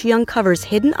Parker as she uncovers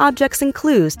hidden objects and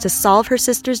clues to solve her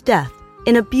sister's death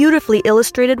in a beautifully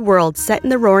illustrated world set in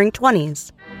the Roaring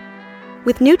 '20s.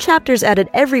 With new chapters added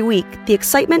every week, the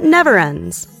excitement never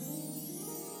ends.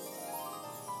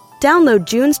 Download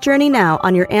June's Journey now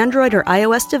on your Android or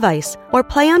iOS device, or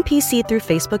play on PC through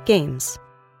Facebook Games.